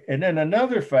 All right. And then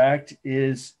another fact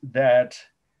is that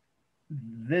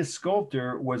this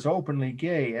sculptor was openly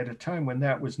gay at a time when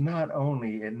that was not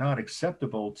only not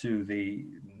acceptable to the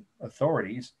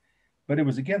authorities, but it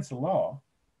was against the law,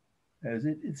 as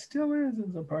it still is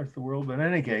in some parts of the world. But in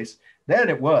any case, then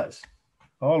it was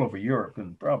all over Europe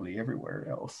and probably everywhere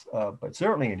else. But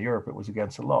certainly in Europe, it was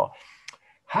against the law.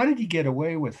 How did he get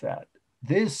away with that?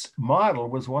 This model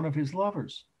was one of his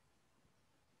lovers.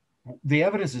 The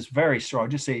evidence is very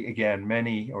strong. Just say again,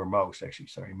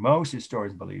 most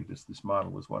historians believe this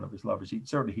model was one of his lovers.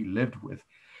 He lived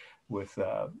with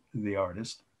the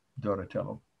artist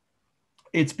Donatello.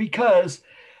 It's because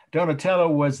Donatello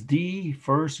was the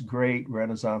first great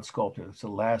Renaissance sculptor. That's the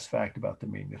last fact about the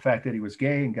meaning. The fact that he was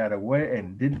gay and got away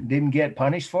and didn't get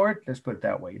punished for it. Let's put it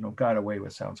that way. Got away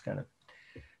with sounds kind of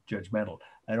judgmental.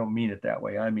 I don't mean it that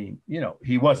way. I mean,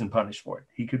 he wasn't punished for it.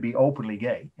 He could be openly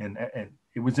gay, and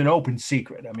it was an open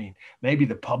secret. I mean, maybe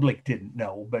the public didn't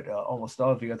know, but almost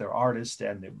all of the other artists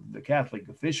and the Catholic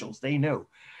officials, they knew,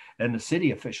 and the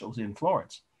city officials in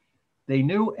Florence, they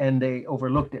knew, and they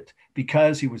overlooked it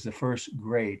because he was the first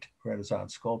great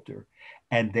Renaissance sculptor.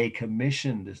 And they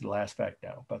commissioned this last fact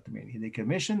now about the meaning. They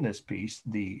commissioned this piece,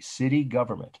 the city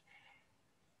government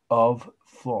of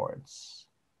Florence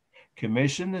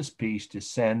commissioned this piece to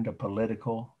send a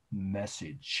political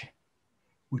message,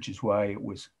 which is why it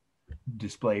was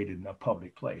displayed in a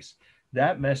public place.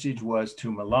 That message was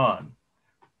to Milan.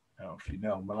 Now, if you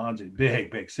know, Milan's a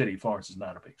big city. Florence is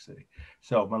not a big city.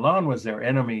 So Milan was their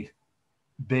enemy,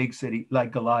 big city,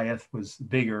 like Goliath was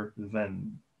bigger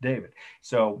than David.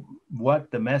 So what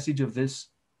the message of this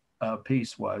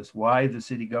piece was, why the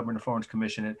city government of Florence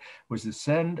commissioned it, was to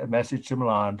send a message to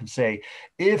Milan to say,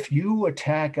 if you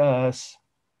attack us,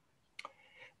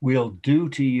 we'll do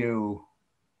to you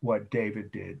what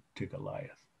David did to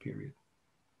Goliath, period.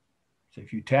 So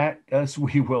if you attack us,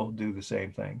 we will do the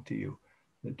same thing to you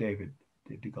that David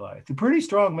did to Goliath. A pretty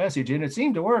strong message, and it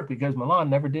seemed to work because Milan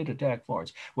never did attack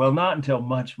Florence. Well, not until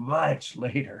much, much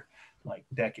later, like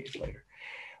decades later.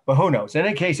 But who knows? In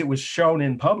any case, it was shown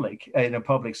in public, in a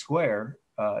public square,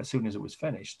 as soon as it was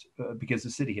finished, because the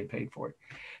city had paid for it.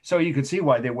 So you could see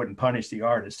why they wouldn't punish the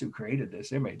artist who created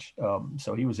this image.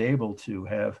 So he was able to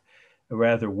have a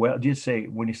rather when you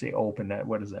say open,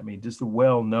 what does that mean? Just a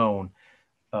well-known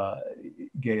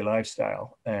gay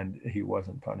lifestyle, and he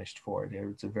wasn't punished for it.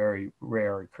 It's a very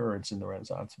rare occurrence in the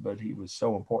Renaissance, but he was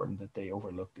so important that they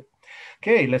overlooked it.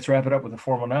 Okay, let's wrap it up with a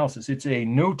formal analysis. It's a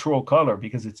neutral color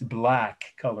because it's black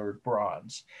colored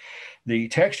bronze. The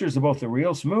textures of both the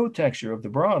real smooth texture of the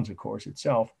bronze, of course,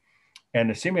 itself, and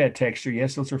the simulated texture,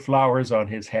 yes, those are flowers on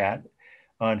his hat,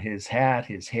 on his hat,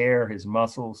 his hair, his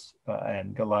muscles,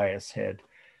 and Goliath's head.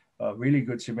 Really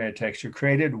good cemented texture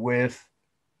created with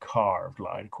carved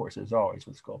line, of course, as always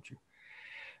with sculpture.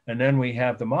 And then we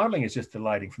have the modeling is just the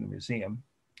lighting from the museum.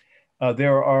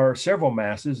 There are several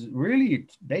masses, really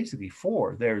basically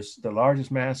four. There's the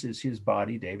largest mass is his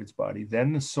body, David's body,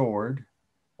 then the sword,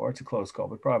 or it's a close call,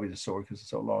 but probably the sword because it's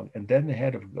so long, and then the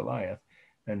head of Goliath,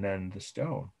 and then the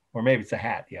stone. Or maybe it's the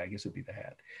hat. Yeah, I guess it'd be the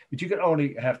hat. But you could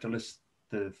only have to list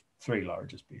the three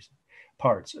largest pieces,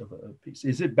 parts of a piece.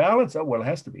 Is it balanced? Oh, well, it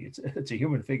has to be. It's a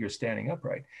human figure standing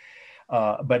upright.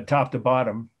 But top to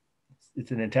bottom,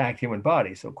 it's an intact human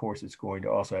body. So, of course, it's going to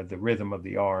also have the rhythm of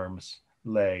the arms,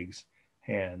 legs,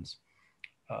 hands,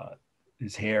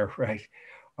 his hair, right?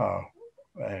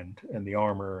 And the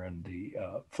armor and the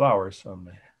flowers on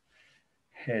the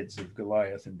heads of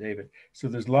Goliath and David. So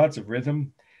there's lots of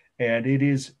rhythm, and it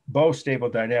is both stable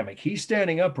dynamic. He's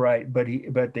standing upright, but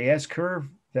the S curve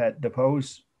that the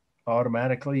pose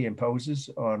automatically imposes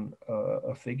on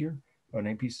a figure, on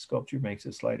a piece of sculpture, makes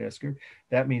a slight S curve.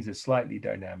 That means it's slightly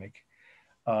dynamic.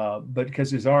 But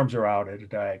because his arms are out at a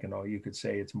diagonal, you could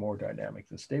say it's more dynamic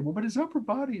than stable, but his upper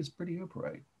body is pretty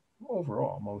upright,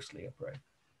 overall, mostly upright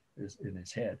in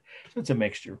his head. So it's a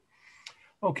mixture.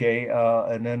 Okay,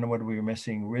 and then what are we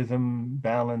missing? Rhythm,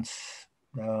 balance.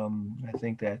 I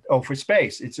think that, for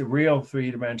space, it's a real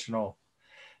three-dimensional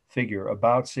figure,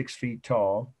 about 6 feet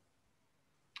tall,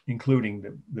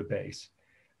 including the base,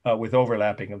 with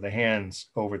overlapping of the hands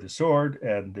over the sword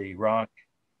and the rock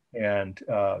and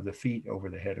the feet over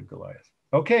the head of Goliath.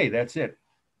 Okay, that's it.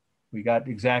 We got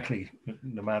exactly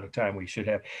the amount of time we should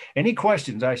have. Any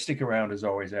questions? I stick around as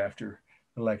always after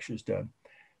the lecture's done.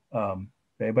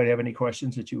 Anybody have any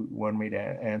questions that you want me to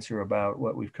answer about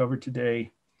what we've covered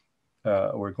today?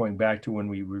 We're going back to when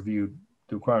we reviewed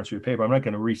the requirements for your paper. I'm not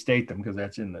going to restate them because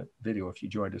that's in the video. If you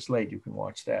joined us late, you can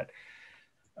watch that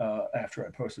after I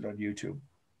post it on YouTube.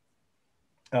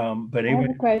 But anyway, I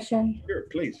have a question. Sure,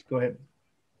 please, go ahead.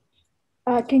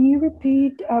 Can you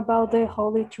repeat about the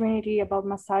Holy Trinity, about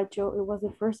Masaccio? It was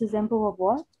the first example of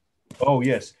what? Oh,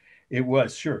 yes, it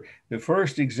was, sure. The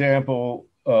first example,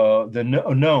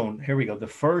 here we go. The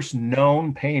first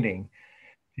known painting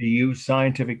to use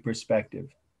scientific perspective,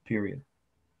 period.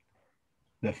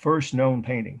 The first known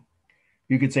painting.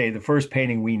 You could say the first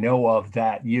painting we know of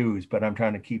that used, but I'm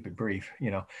trying to keep it brief,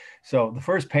 So the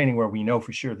first painting where we know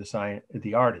for sure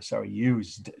the artists are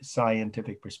used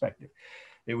scientific perspective.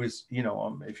 It was,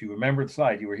 if you remember the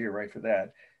slide, you were here right for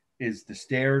that, is the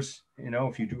stairs,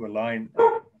 if you do a line,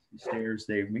 the stairs,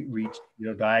 they reach,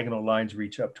 diagonal lines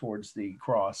reach up towards the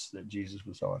cross that Jesus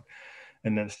was on.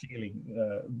 And then the ceiling,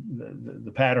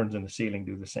 the patterns in the ceiling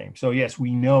do the same. So yes,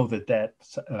 we know that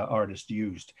artist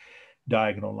used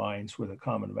diagonal lines with a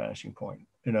common vanishing point.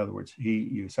 In other words, he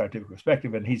used scientific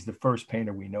perspective, and he's the first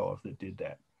painter we know of that did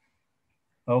that.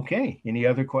 Okay, any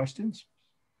other questions?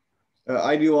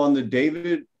 I do on the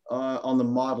David, on the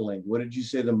modeling. What did you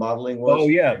say the modeling was? Oh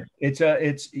yeah,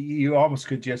 it's you almost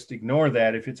could just ignore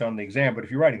that if it's on the exam, but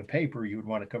if you're writing a paper, you would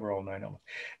want to cover all 9 elements.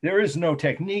 There is no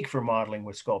technique for modeling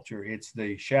with sculpture. It's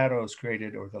the shadows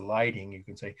created, or the lighting, you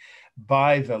can say,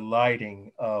 by the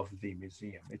lighting of the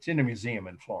museum. It's in a museum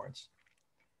in Florence.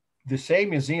 The same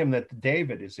museum that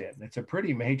David is in. It's a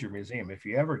pretty major museum. If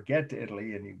you ever get to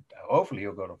Italy, and hopefully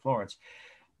you'll go to Florence,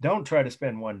 don't try to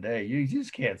spend one day. You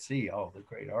just can't see all the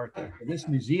great art there. This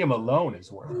museum alone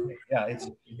is worth it. Yeah,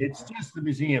 it's just the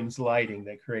museum's lighting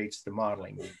that creates the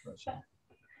modeling impression.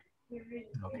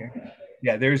 Okay.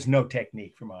 Yeah, there's no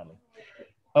technique for modeling.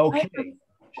 Okay. I have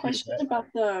a question about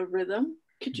the rhythm.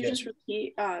 Could you just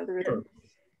repeat the rhythm? Sure.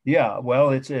 Yeah, well,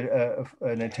 it's an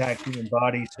intact human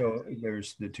body. So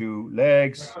there's the 2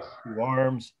 legs, 2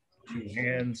 arms, 2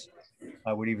 hands.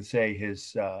 I would even say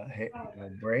his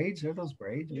braids, are those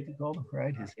braids, what do you call them,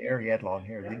 right? His hair, he had long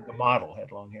hair. The model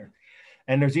had long hair.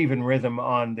 And there's even rhythm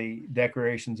on the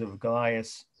decorations of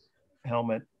Goliath's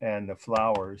helmet and the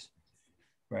flowers,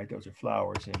 right? Those are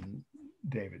flowers in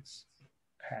David's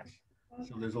hat.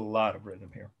 So there's a lot of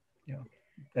rhythm here,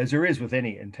 as there is with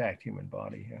any intact human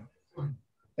body,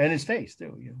 and his face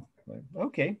too, But,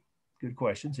 okay, good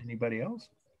questions. Anybody else?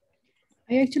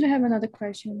 I actually have another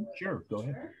question. Sure, go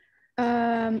ahead.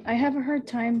 I have a hard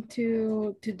time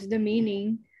to do the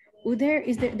meaning. Are there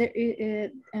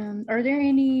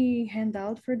any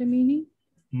handout for the meaning?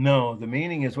 No, the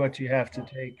meaning is what you have to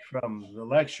take from the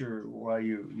lecture while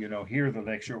you hear the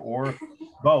lecture, or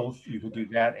both. You could do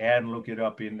that and look it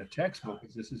up in the textbook,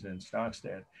 because this is in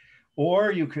Stockstead.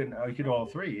 Or you can do all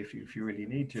 3 if you really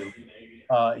need to.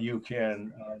 You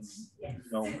can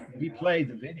replay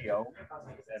the video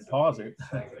and pause it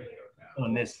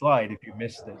on this slide if you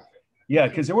missed it. Yeah,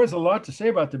 because there was a lot to say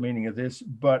about the meaning of this,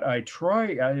 but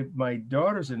my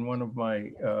daughter's in one of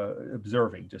my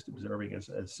observing as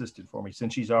assistant for me,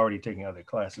 since she's already taking other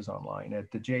classes online at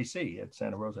the JC at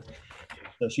Santa Rosa.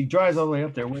 So she drives all the way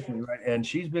up there with me, right? And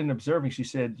she's been observing. She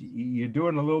said, "You're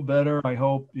doing a little better. I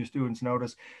hope your students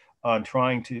notice on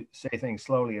trying to say things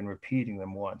slowly and repeating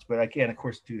them once. But I can't, of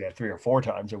course, do that 3 or 4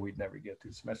 times, or we'd never get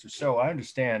through the semester." So I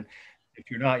understand if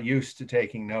you're not used to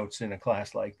taking notes in a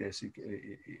class like this, it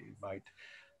might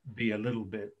be a little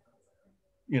bit,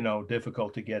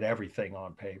 difficult to get everything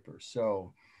on paper.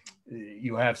 So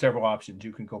you have several options.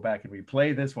 You can go back and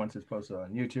replay this once it's posted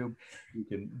on YouTube. You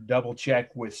can double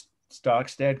check with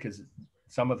Stockstead because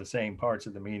some of the same parts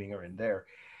of the meaning are in there.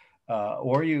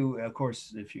 Or you, of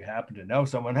course, if you happen to know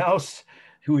someone else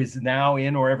who is now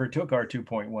in or ever took our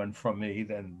 2.1 from me,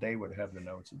 then they would have the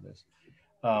notes of this.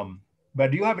 But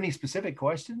do you have any specific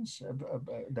questions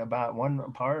about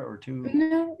one part or two?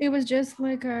 No, it was just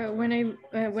like when I'm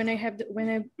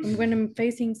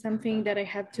facing something that I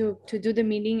have to do the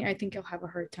meeting, I think I'll have a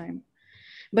hard time.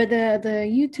 But the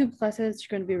YouTube classes are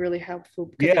going to be really helpful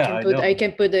because Yeah, I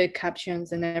can put the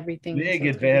captions and everything. Big so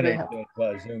advantage really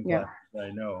of Zoom yeah. class,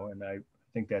 I know, and I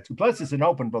think that's plus it's an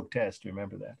open book test.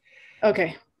 Remember that?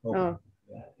 Okay. Open,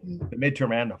 the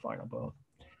midterm and the final both.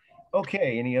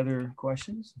 Okay. Any other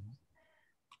questions?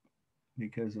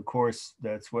 Because of course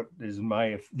that's what is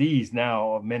these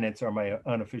now minutes are my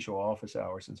unofficial office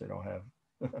hours since I don't have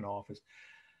an office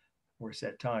or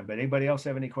set time. But anybody else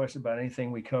have any questions about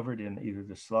anything we covered in either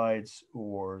the slides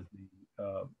or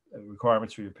the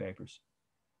requirements for your papers?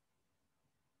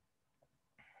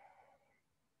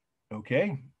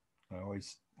 Okay, I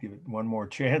always give it one more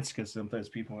chance because sometimes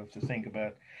people have to think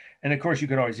about. And of course, you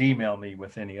can always email me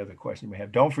with any other question you may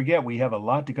have. Don't forget, we have a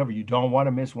lot to cover. You don't want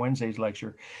to miss Wednesday's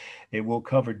lecture. It will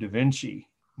cover Da Vinci,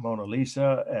 Mona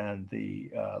Lisa, and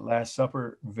the Last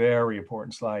Supper. Very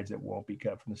important slides that won't be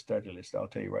cut from the study list. I'll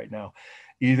tell you right now.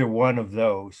 Either one of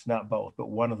those, not both, but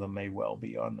one of them may well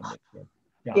be on the midterm.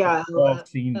 Yeah, we've all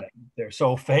seen them. They're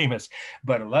so famous,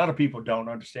 but a lot of people don't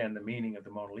understand the meaning of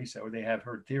the Mona Lisa, or they have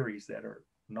heard theories that are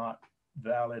not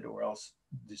valid or else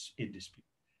in dispute.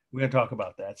 We're going to talk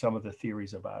about that. Some of the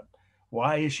theories about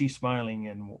why is she smiling,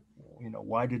 and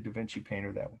why did Da Vinci paint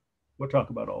her that way? We'll talk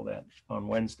about all that on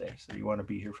Wednesday, so you want to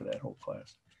be here for that whole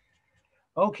class.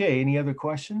 Okay, any other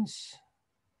questions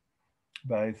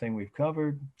about anything we've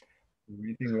covered?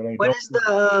 When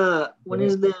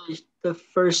is the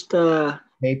first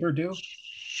paper due?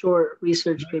 Short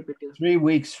research paper due? 3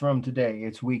 weeks from today.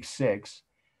 It's week 6.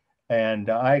 And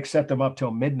I accept them up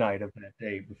till midnight of that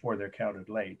day before they're counted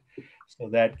late. So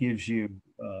that gives you,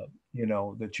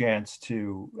 the chance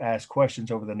to ask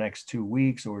questions over the next 2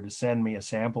 weeks or to send me a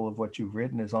sample of what you've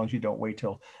written, as long as you don't wait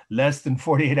till less than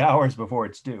 48 hours before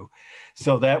it's due.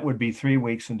 So that would be 3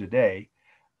 weeks from today,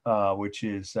 which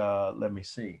is, let me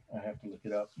see. I have to look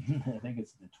it up. I think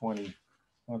it's the 20.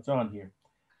 Oh, it's on here.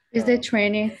 Is the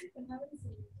 20th?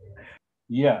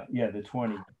 Yeah, the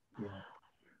 20.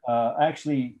 Yeah.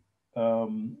 Actually,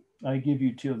 I give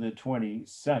you till the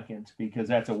 22nd because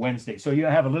that's a Wednesday. So you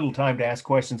have a little time to ask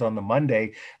questions on the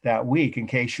Monday that week in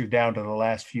case you're down to the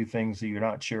last few things that you're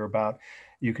not sure about.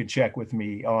 You can check with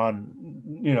me on,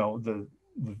 the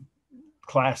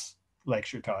class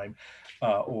lecture time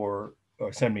or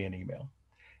send me an email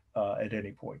at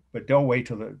any point. But don't wait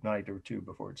till the night or two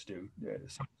before it's due.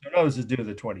 So notice it's due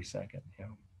the 22nd.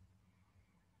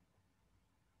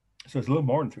 So it's a little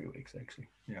more than 3 weeks, actually.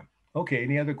 Yeah. Okay,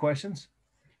 any other questions?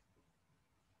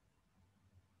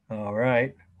 All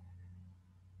right.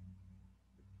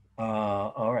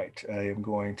 All right, I am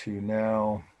going to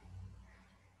now,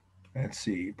 let's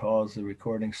see, pause the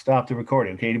recording, stop the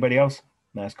recording. Okay, anybody else?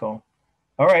 Last call.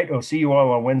 All right, I'll see you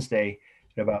all on Wednesday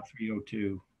at about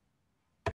 3:02.